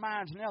our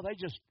minds now, they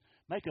just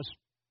make us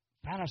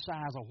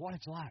fantasize of what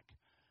it's like.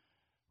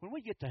 When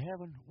we get to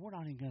heaven, we're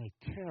not even going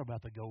to care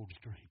about the gold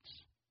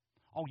streets.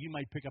 Oh, you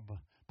may pick up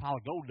a pile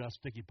of gold dust,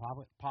 sticky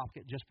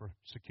pocket just for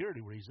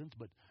security reasons,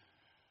 but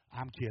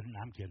I'm kidding.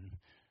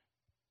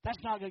 That's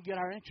not going to get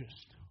our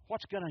interest.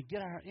 What's going to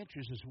get our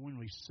interest is when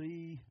we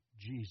see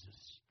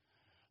Jesus,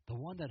 the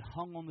one that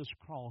hung on this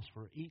cross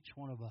for each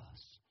one of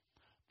us,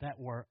 that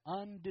were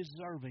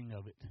undeserving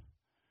of it,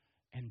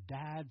 and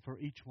died for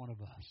each one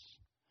of us.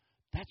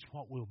 That's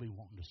what we'll be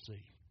wanting to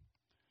see.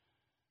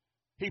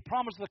 He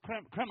promised the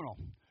criminal,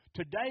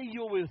 today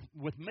you'll be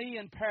with me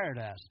in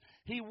paradise.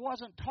 He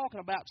wasn't talking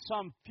about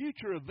some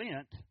future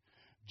event.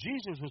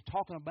 Jesus was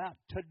talking about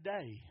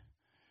today.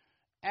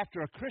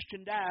 After a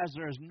Christian dies,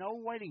 there is no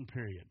waiting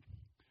period.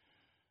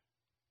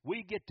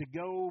 We get to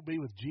go be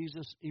with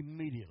Jesus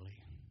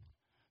immediately.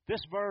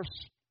 This verse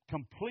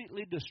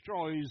completely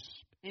destroys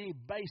any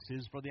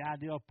basis for the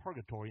idea of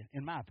purgatory,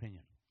 in my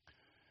opinion.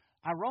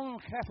 Our Roman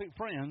Catholic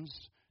friends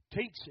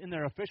teach in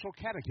their official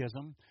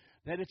catechism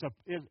that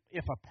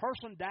if a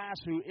person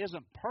dies who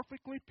isn't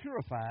perfectly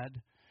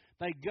purified,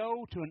 they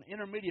go to an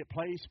intermediate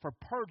place for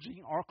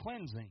purging or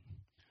cleansing.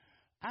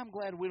 I'm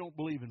glad we don't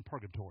believe in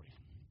purgatory.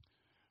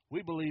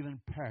 We believe in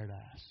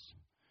paradise.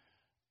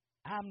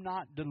 I'm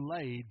not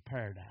delayed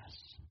paradise.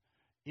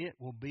 It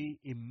will be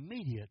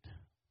immediate.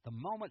 The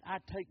moment I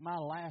take my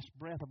last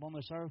breath upon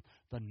this earth,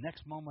 the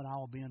next moment I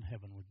will be in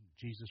heaven with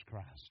Jesus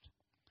Christ.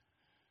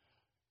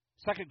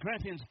 2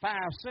 Corinthians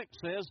 5:6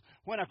 says,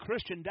 when a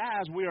Christian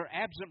dies, we are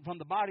absent from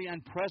the body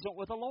and present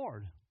with the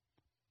Lord.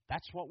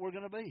 That's what we're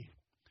going to be.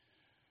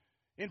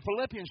 In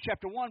Philippians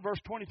chapter 1, verse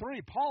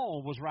 23,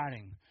 Paul was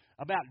writing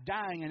about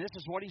dying, and this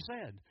is what he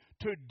said.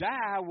 To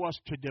die was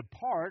to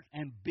depart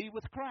and be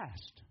with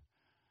Christ.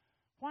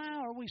 Why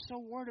are we so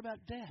worried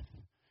about death?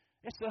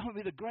 It's going to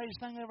be the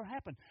greatest thing that ever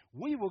happened.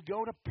 We will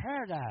go to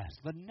paradise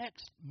the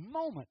next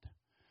moment.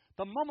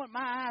 The moment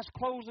my eyes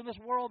close in this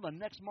world, the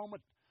next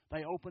moment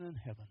they open in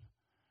heaven.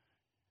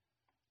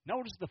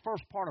 Notice the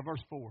first part of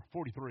verse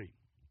 43.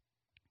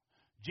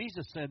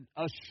 Jesus said,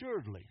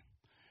 assuredly.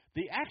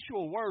 The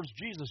actual words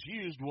Jesus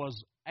used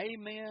was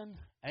amen,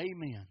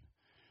 amen.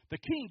 The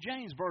King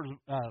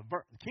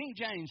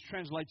James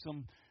translates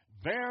them,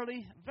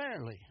 verily,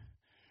 verily.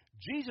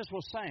 Jesus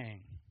was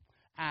saying,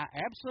 I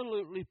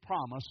absolutely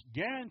promise,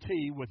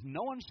 guarantee with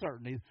no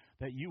uncertainty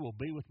that you will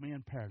be with me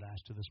in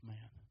paradise to this man.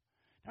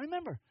 Now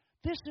remember,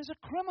 this is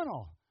a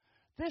criminal.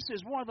 This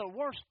is one of the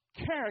worst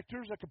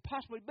characters that could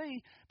possibly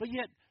be, but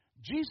yet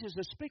Jesus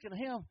is speaking to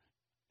him,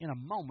 in a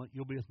moment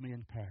you'll be with me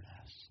in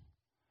paradise.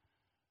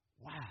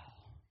 Wow.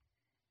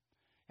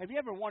 Have you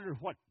ever wondered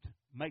what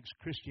makes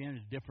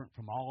Christianity different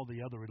from all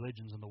the other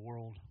religions in the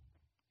world?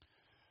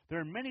 There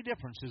are many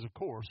differences, of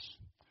course,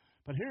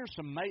 but here's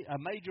a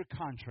major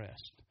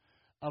contrast.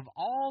 Of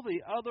all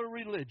the other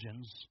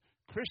religions,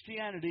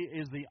 Christianity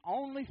is the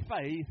only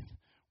faith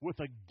with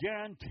a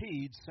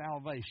guaranteed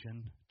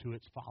salvation to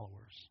its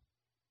followers.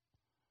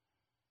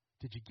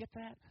 Did you get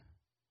that?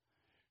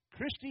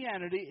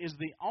 Christianity is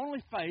the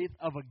only faith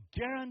of a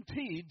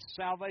guaranteed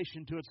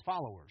salvation to its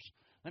followers.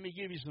 Let me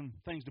give you some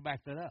things to back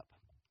that up.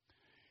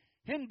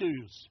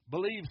 Hindus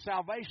believe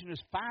salvation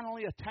is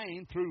finally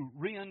attained through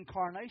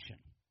reincarnation.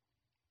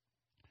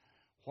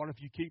 What if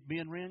you keep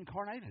being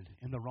reincarnated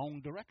in the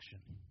wrong direction?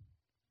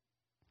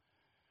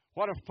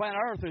 What if planet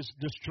Earth is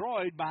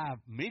destroyed by a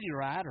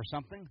meteorite or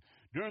something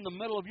during the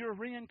middle of your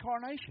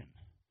reincarnation?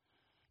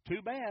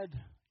 Too bad.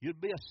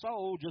 You'd be a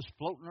soul just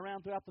floating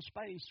around throughout the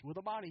space with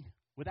a body,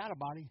 without a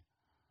body.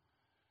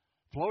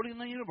 floating in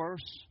the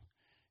universe.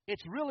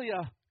 It's really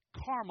a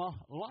karma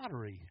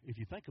lottery, if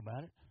you think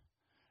about it.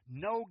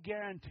 No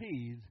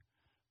guarantees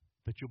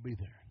that you'll be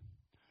there.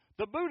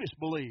 The Buddhists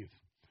believe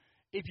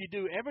if you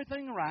do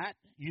everything right,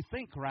 you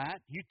think right,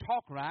 you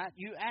talk right,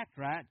 you act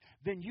right,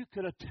 then you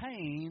could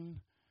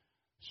attain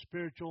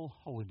spiritual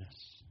holiness.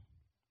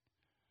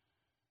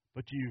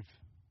 But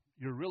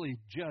you're really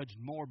judged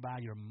more by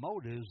your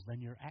motives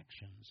than your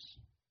actions.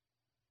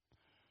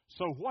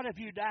 So what if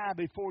you die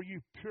before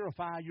you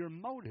purify your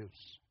motives?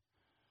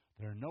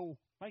 There are no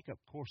makeup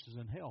courses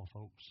in hell,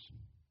 folks.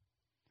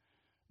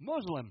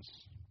 Muslims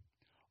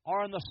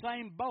are in the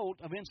same boat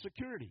of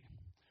insecurity.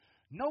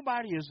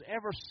 Nobody is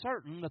ever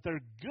certain that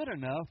they're good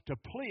enough to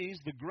please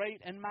the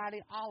great and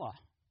mighty Allah.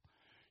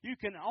 You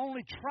can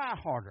only try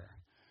harder.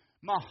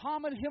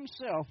 Muhammad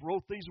himself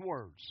wrote these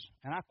words,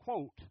 and I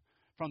quote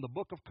from the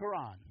book of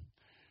Quran,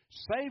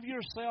 "Save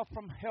yourself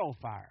from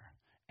hellfire,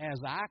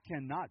 as I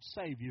cannot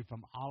save you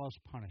from Allah's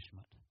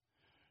punishment.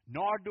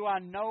 Nor do I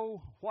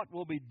know what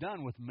will be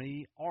done with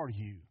me or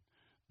you."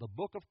 The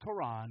book of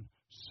Quran,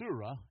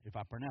 Surah, if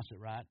I pronounce it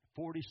right,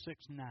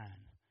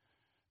 46:9.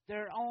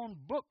 Their own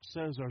book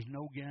says there's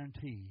no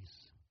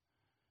guarantees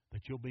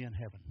that you'll be in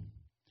heaven.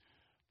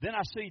 Then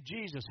I see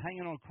Jesus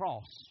hanging on a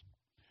cross.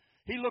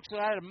 He looks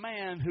at a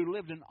man who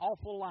lived an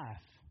awful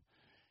life.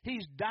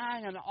 He's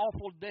dying an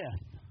awful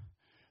death.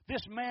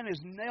 This man is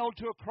nailed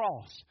to a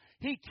cross.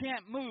 He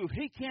can't move.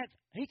 He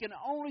can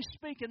only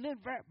speak, and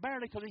then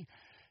barely, because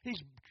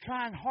he's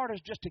trying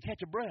hardest just to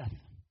catch a breath.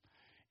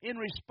 In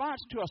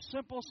response to a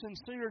simple,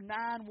 sincere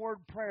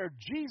 9-word prayer,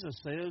 Jesus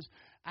says,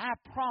 "I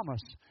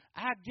promise,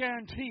 I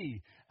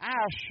guarantee, I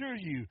assure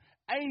you,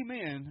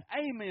 amen,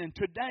 amen,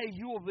 today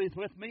you will be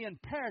with me in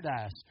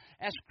paradise."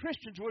 As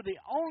Christians, we're the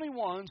only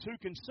ones who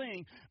can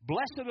sing,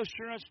 "Blessed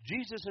assurance,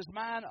 Jesus is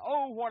mine.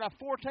 Oh, what a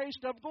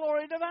foretaste of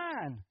glory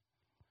divine."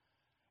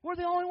 We're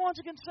the only ones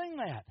who can sing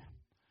that.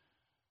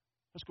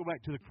 Let's go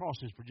back to the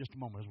crosses for just a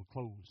moment as we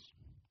close.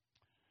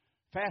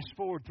 Fast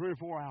forward 3 or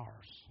 4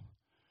 hours.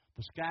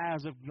 The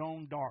skies have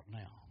grown dark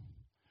now.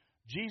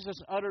 Jesus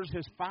utters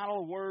his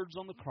final words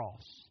on the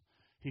cross.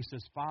 He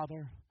says,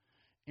 "Father,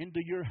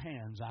 into your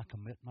hands I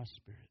commit my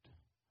spirit."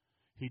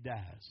 He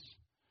dies.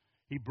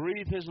 He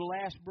breathed his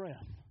last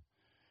breath.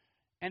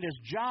 And as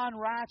John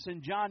writes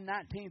in John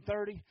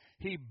 19:30,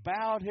 he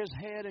bowed his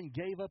head and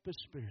gave up his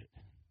spirit.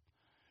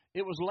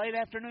 It was late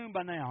afternoon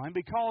by now, and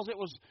because it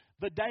was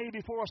the day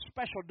before a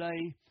special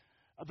day,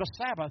 the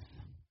Sabbath,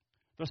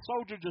 the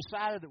soldiers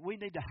decided that we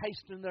need to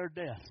hasten their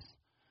death.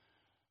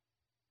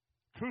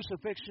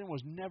 Crucifixion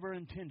was never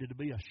intended to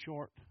be a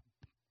short,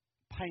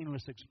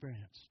 painless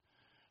experience.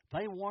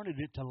 They wanted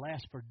it to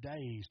last for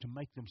days, to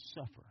make them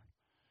suffer.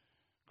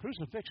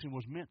 Crucifixion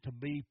was meant to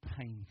be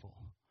painful.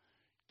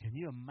 Can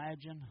you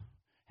imagine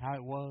how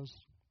it was?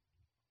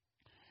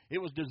 It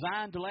was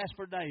designed to last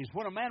for days.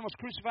 When a man was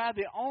crucified,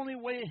 the only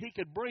way he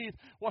could breathe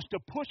was to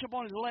push up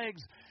on his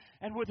legs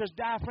and with his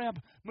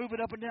diaphragm move it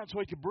up and down so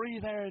he could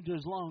breathe air into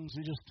his lungs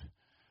and just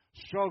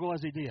struggle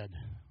as he did.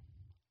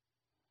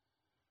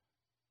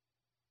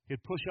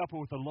 He'd push up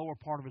with the lower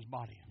part of his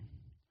body.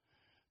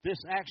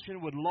 This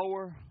action would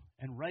lower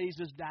and raise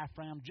his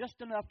diaphragm just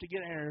enough to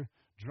get air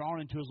drawn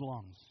into his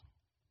lungs.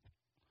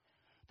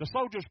 The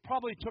soldiers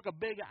probably took a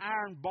big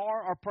iron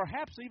bar or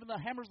perhaps even the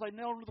hammers they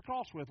nailed to the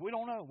cross with. We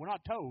don't know. We're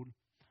not told.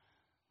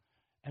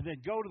 And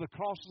they'd go to the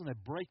crosses and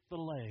they'd break the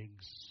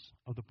legs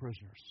of the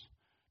prisoners.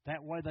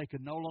 That way they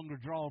could no longer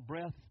draw a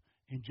breath.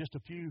 In just a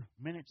few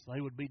minutes,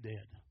 they would be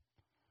dead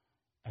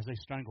as they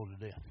strangled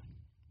to death.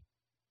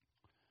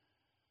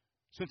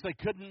 Since they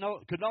could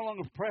no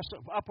longer press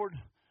upward,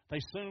 they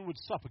soon would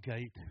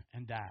suffocate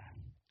and die.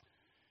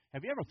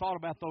 Have you ever thought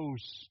about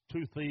those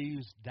two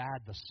thieves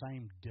died the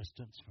same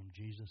distance from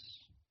Jesus?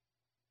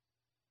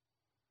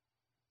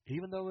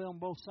 Even though they're on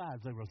both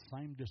sides, they were the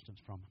same distance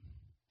from him.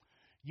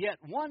 Yet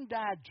one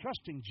died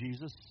trusting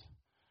Jesus,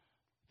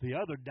 the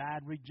other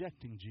died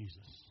rejecting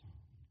Jesus.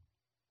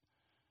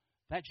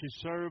 That should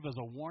serve as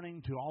a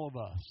warning to all of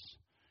us.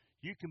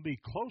 You can be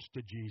close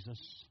to Jesus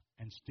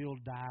and still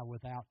die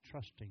without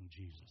trusting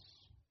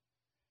Jesus.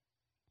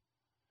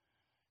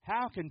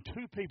 How can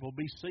two people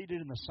be seated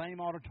in the same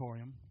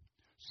auditorium,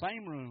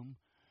 same room,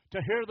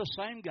 to hear the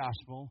same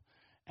gospel,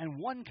 and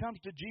one comes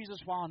to Jesus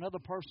while another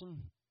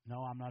person,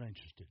 "No, I'm not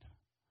interested,"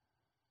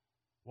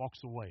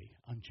 walks away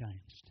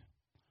unchanged?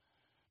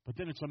 But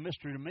then it's a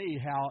mystery to me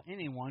how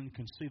anyone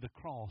can see the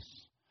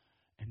cross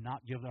and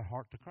not give their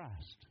heart to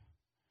Christ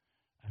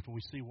after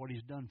we see what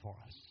he's done for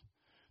us.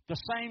 The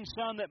same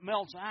sun that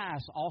melts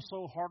ice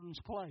also hardens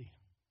clay.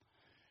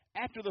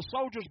 After the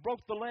soldiers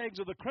broke the legs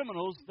of the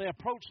criminals, they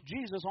approached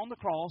Jesus on the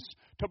cross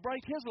to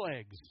break his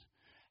legs.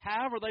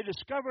 However, they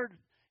discovered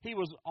he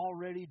was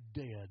already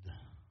dead.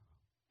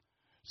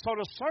 So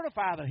to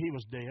certify that he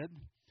was dead,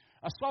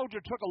 a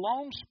soldier took a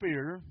long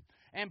spear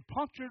and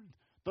punctured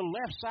the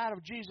left side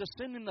of Jesus,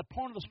 sending the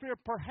point of the spear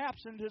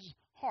perhaps into his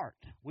heart.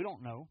 We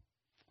don't know.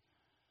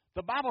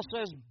 The Bible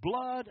says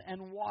blood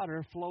and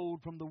water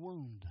flowed from the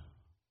wound.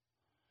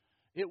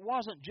 It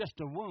wasn't just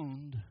a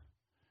wound,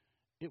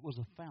 it was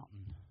a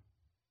fountain.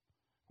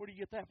 Where do you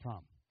get that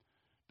from?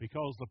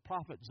 Because the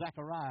prophet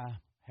Zechariah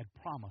had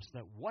promised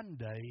that one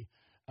day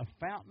a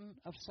fountain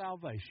of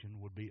salvation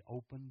would be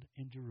opened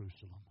in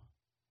Jerusalem.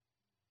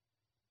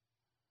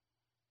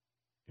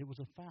 It was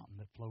a fountain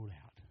that flowed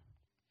out.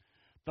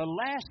 The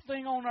last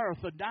thing on earth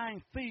the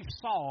dying thief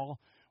saw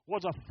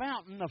was a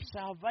fountain of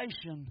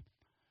salvation.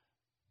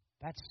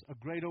 That's a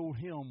great old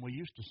hymn we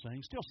used to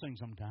sing, still sing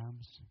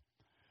sometimes.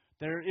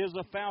 There is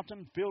a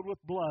fountain filled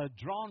with blood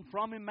drawn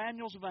from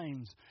Emmanuel's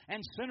veins,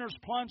 and sinners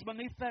plunge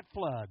beneath that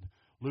flood,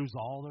 lose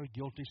all their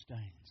guilty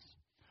stains.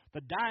 The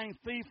dying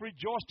thief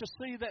rejoiced to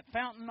see that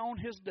fountain on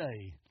his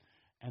day,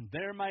 and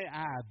there may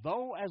I,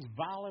 though as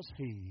vile as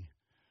he,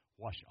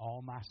 wash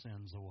all my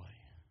sins away.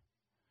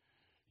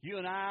 You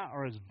and I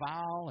are as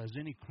vile as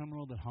any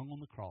criminal that hung on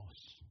the cross,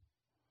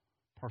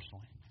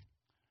 personally.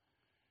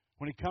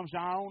 When it comes to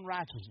our own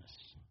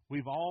righteousness,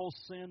 we've all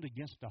sinned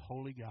against a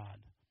holy God.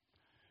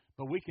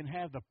 But we can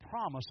have the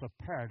promise of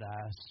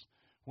paradise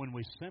when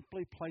we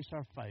simply place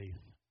our faith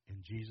in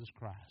Jesus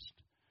Christ.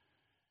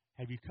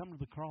 Have you come to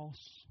the cross?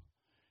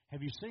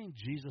 Have you seen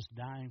Jesus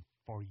dying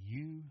for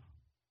you?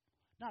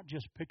 Not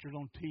just pictures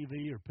on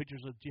TV or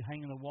pictures that you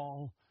hang on the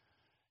wall.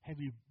 Have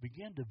you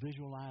begun to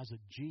visualize that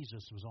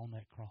Jesus was on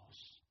that cross?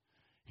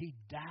 He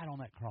died on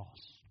that cross.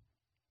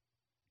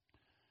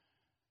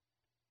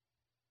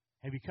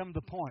 Have you come to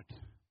the point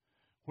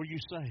where you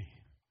say,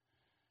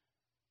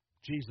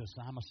 Jesus,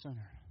 I'm a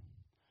sinner.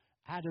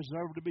 I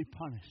deserve to be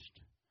punished,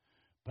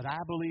 but I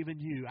believe in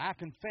you. I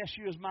confess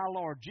you as my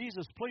Lord.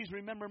 Jesus, please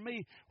remember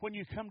me when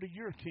you come to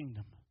your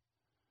kingdom.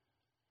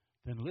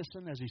 Then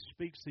listen as he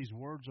speaks these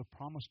words of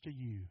promise to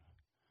you.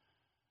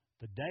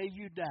 The day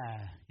you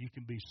die, you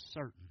can be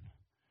certain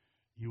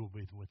you will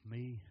be with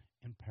me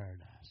in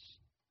paradise.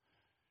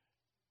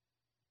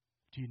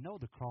 Do you know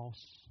the cross,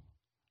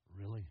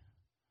 really?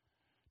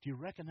 Do you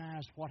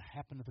recognize what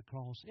happened at the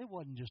cross? It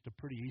wasn't just a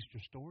pretty Easter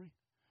story.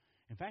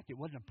 In fact, it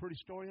wasn't a pretty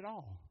story at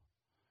all.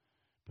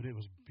 But it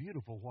was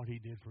beautiful what he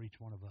did for each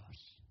one of us.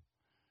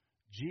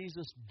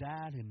 Jesus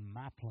died in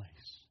my place.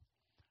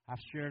 I've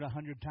shared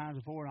 100 times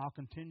before, and I'll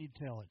continue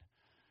to tell it.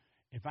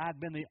 If I'd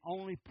been the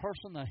only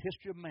person in the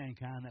history of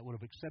mankind that would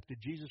have accepted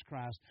Jesus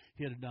Christ,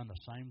 he'd have done the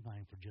same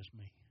thing for just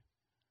me.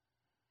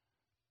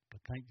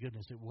 But thank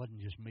goodness it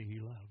wasn't just me he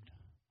loved.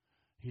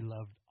 He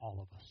loved all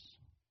of us.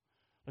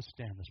 Let's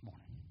stand this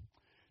morning.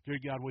 Dear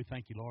God, we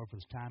thank you, Lord, for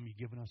this time you've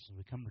given us as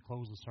we come to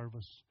close the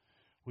service.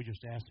 We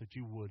just ask that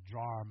you would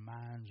draw our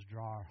minds,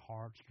 draw our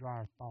hearts, draw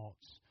our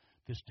thoughts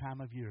this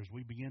time of year as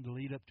we begin to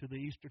lead up to the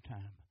Easter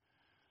time.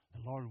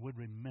 The Lord would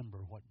remember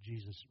what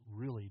Jesus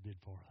really did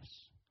for us.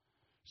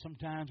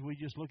 Sometimes we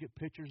just look at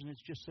pictures and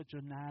it's just such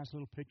a nice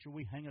little picture.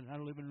 We hang it in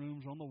our living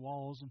rooms, on the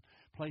walls and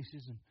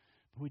places,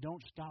 but we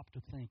don't stop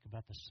to think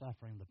about the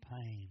suffering, the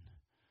pain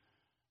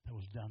that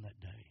was done that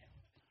day.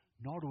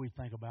 Nor do we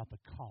think about the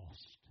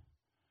cost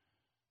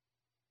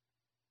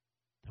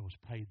that was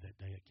paid that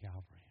day at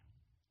Calvary.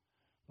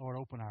 Lord,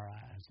 open our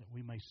eyes that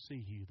we may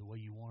see you the way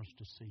you want us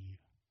to see you.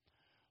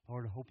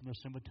 Lord, open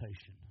this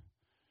invitation.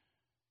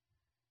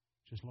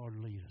 Just, Lord,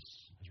 lead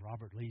us as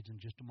Robert leads in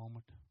just a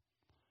moment.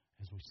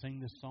 As we sing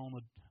this song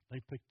that they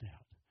picked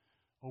out,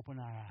 open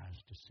our eyes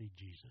to see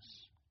Jesus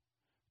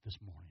this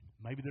morning.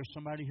 Maybe there's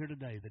somebody here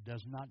today that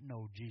does not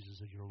know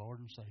Jesus as your Lord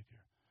and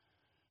Savior.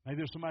 Maybe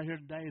there's somebody here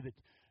today that,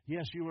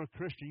 yes, you are a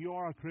Christian, you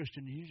are a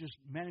Christian, you just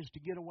managed to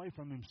get away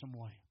from him some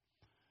way.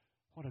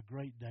 What a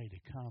great day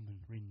to come and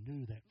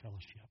renew that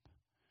fellowship.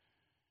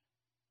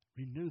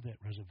 Renew that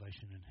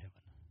reservation in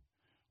heaven.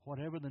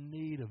 Whatever the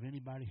need of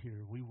anybody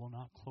here, we will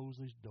not close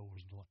these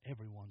doors until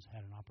everyone's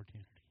had an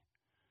opportunity.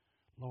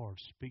 Lord,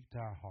 speak to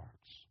our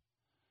hearts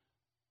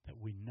that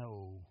we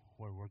know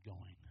where we're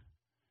going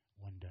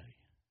one day.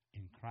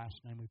 In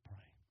Christ's name we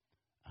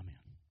pray.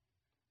 Amen.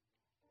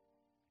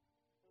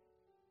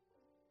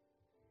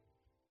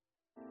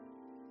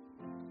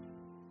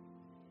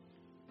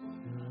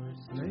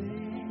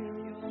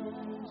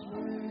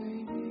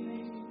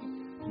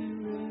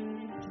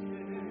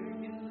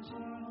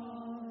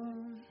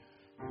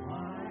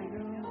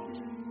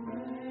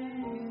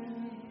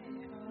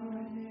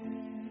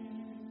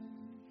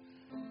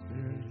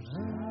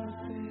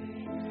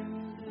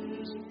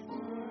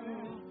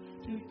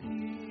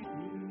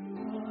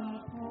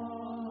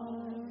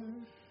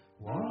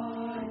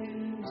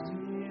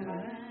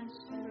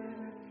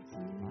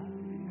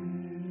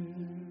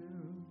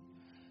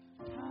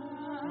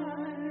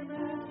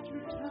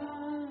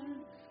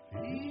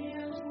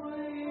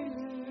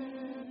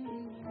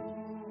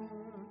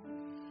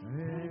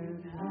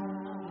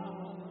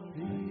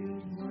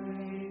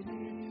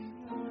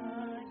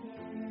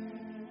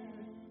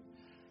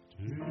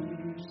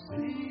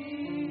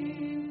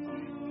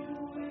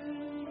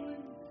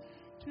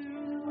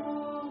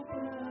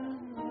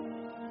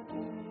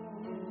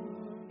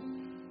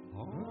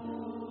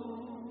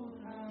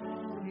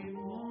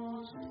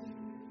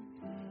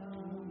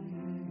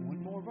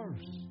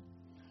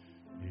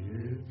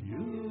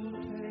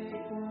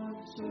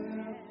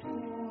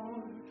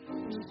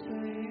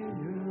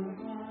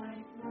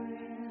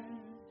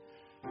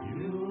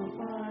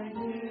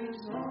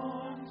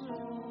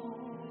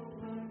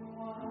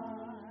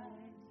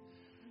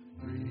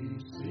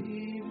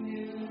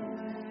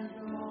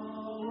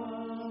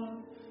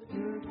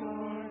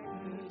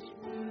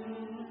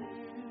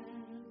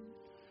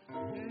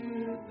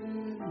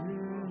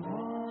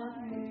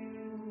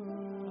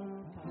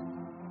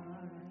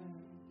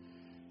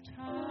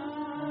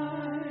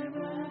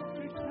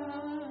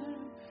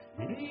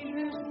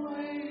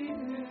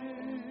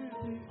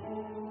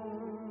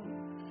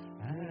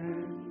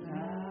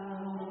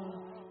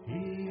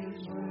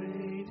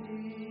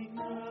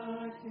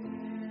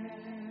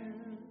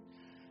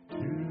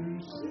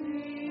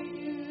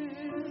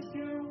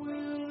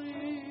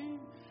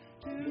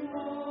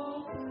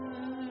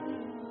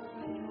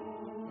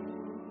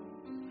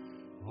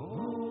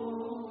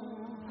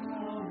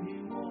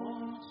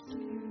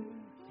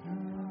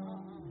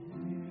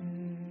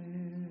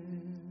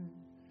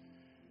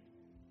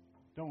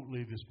 Don't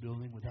leave this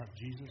building without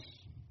Jesus.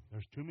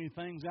 There's too many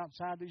things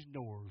outside these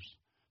doors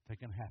that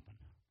can happen.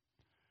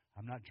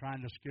 I'm not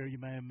trying to scare you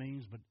by any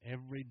means, but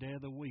every day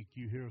of the week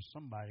you hear of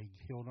somebody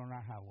killed on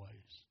our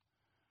highways.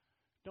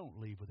 Don't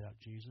leave without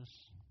Jesus.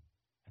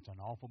 It's an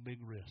awful big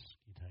risk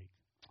you take.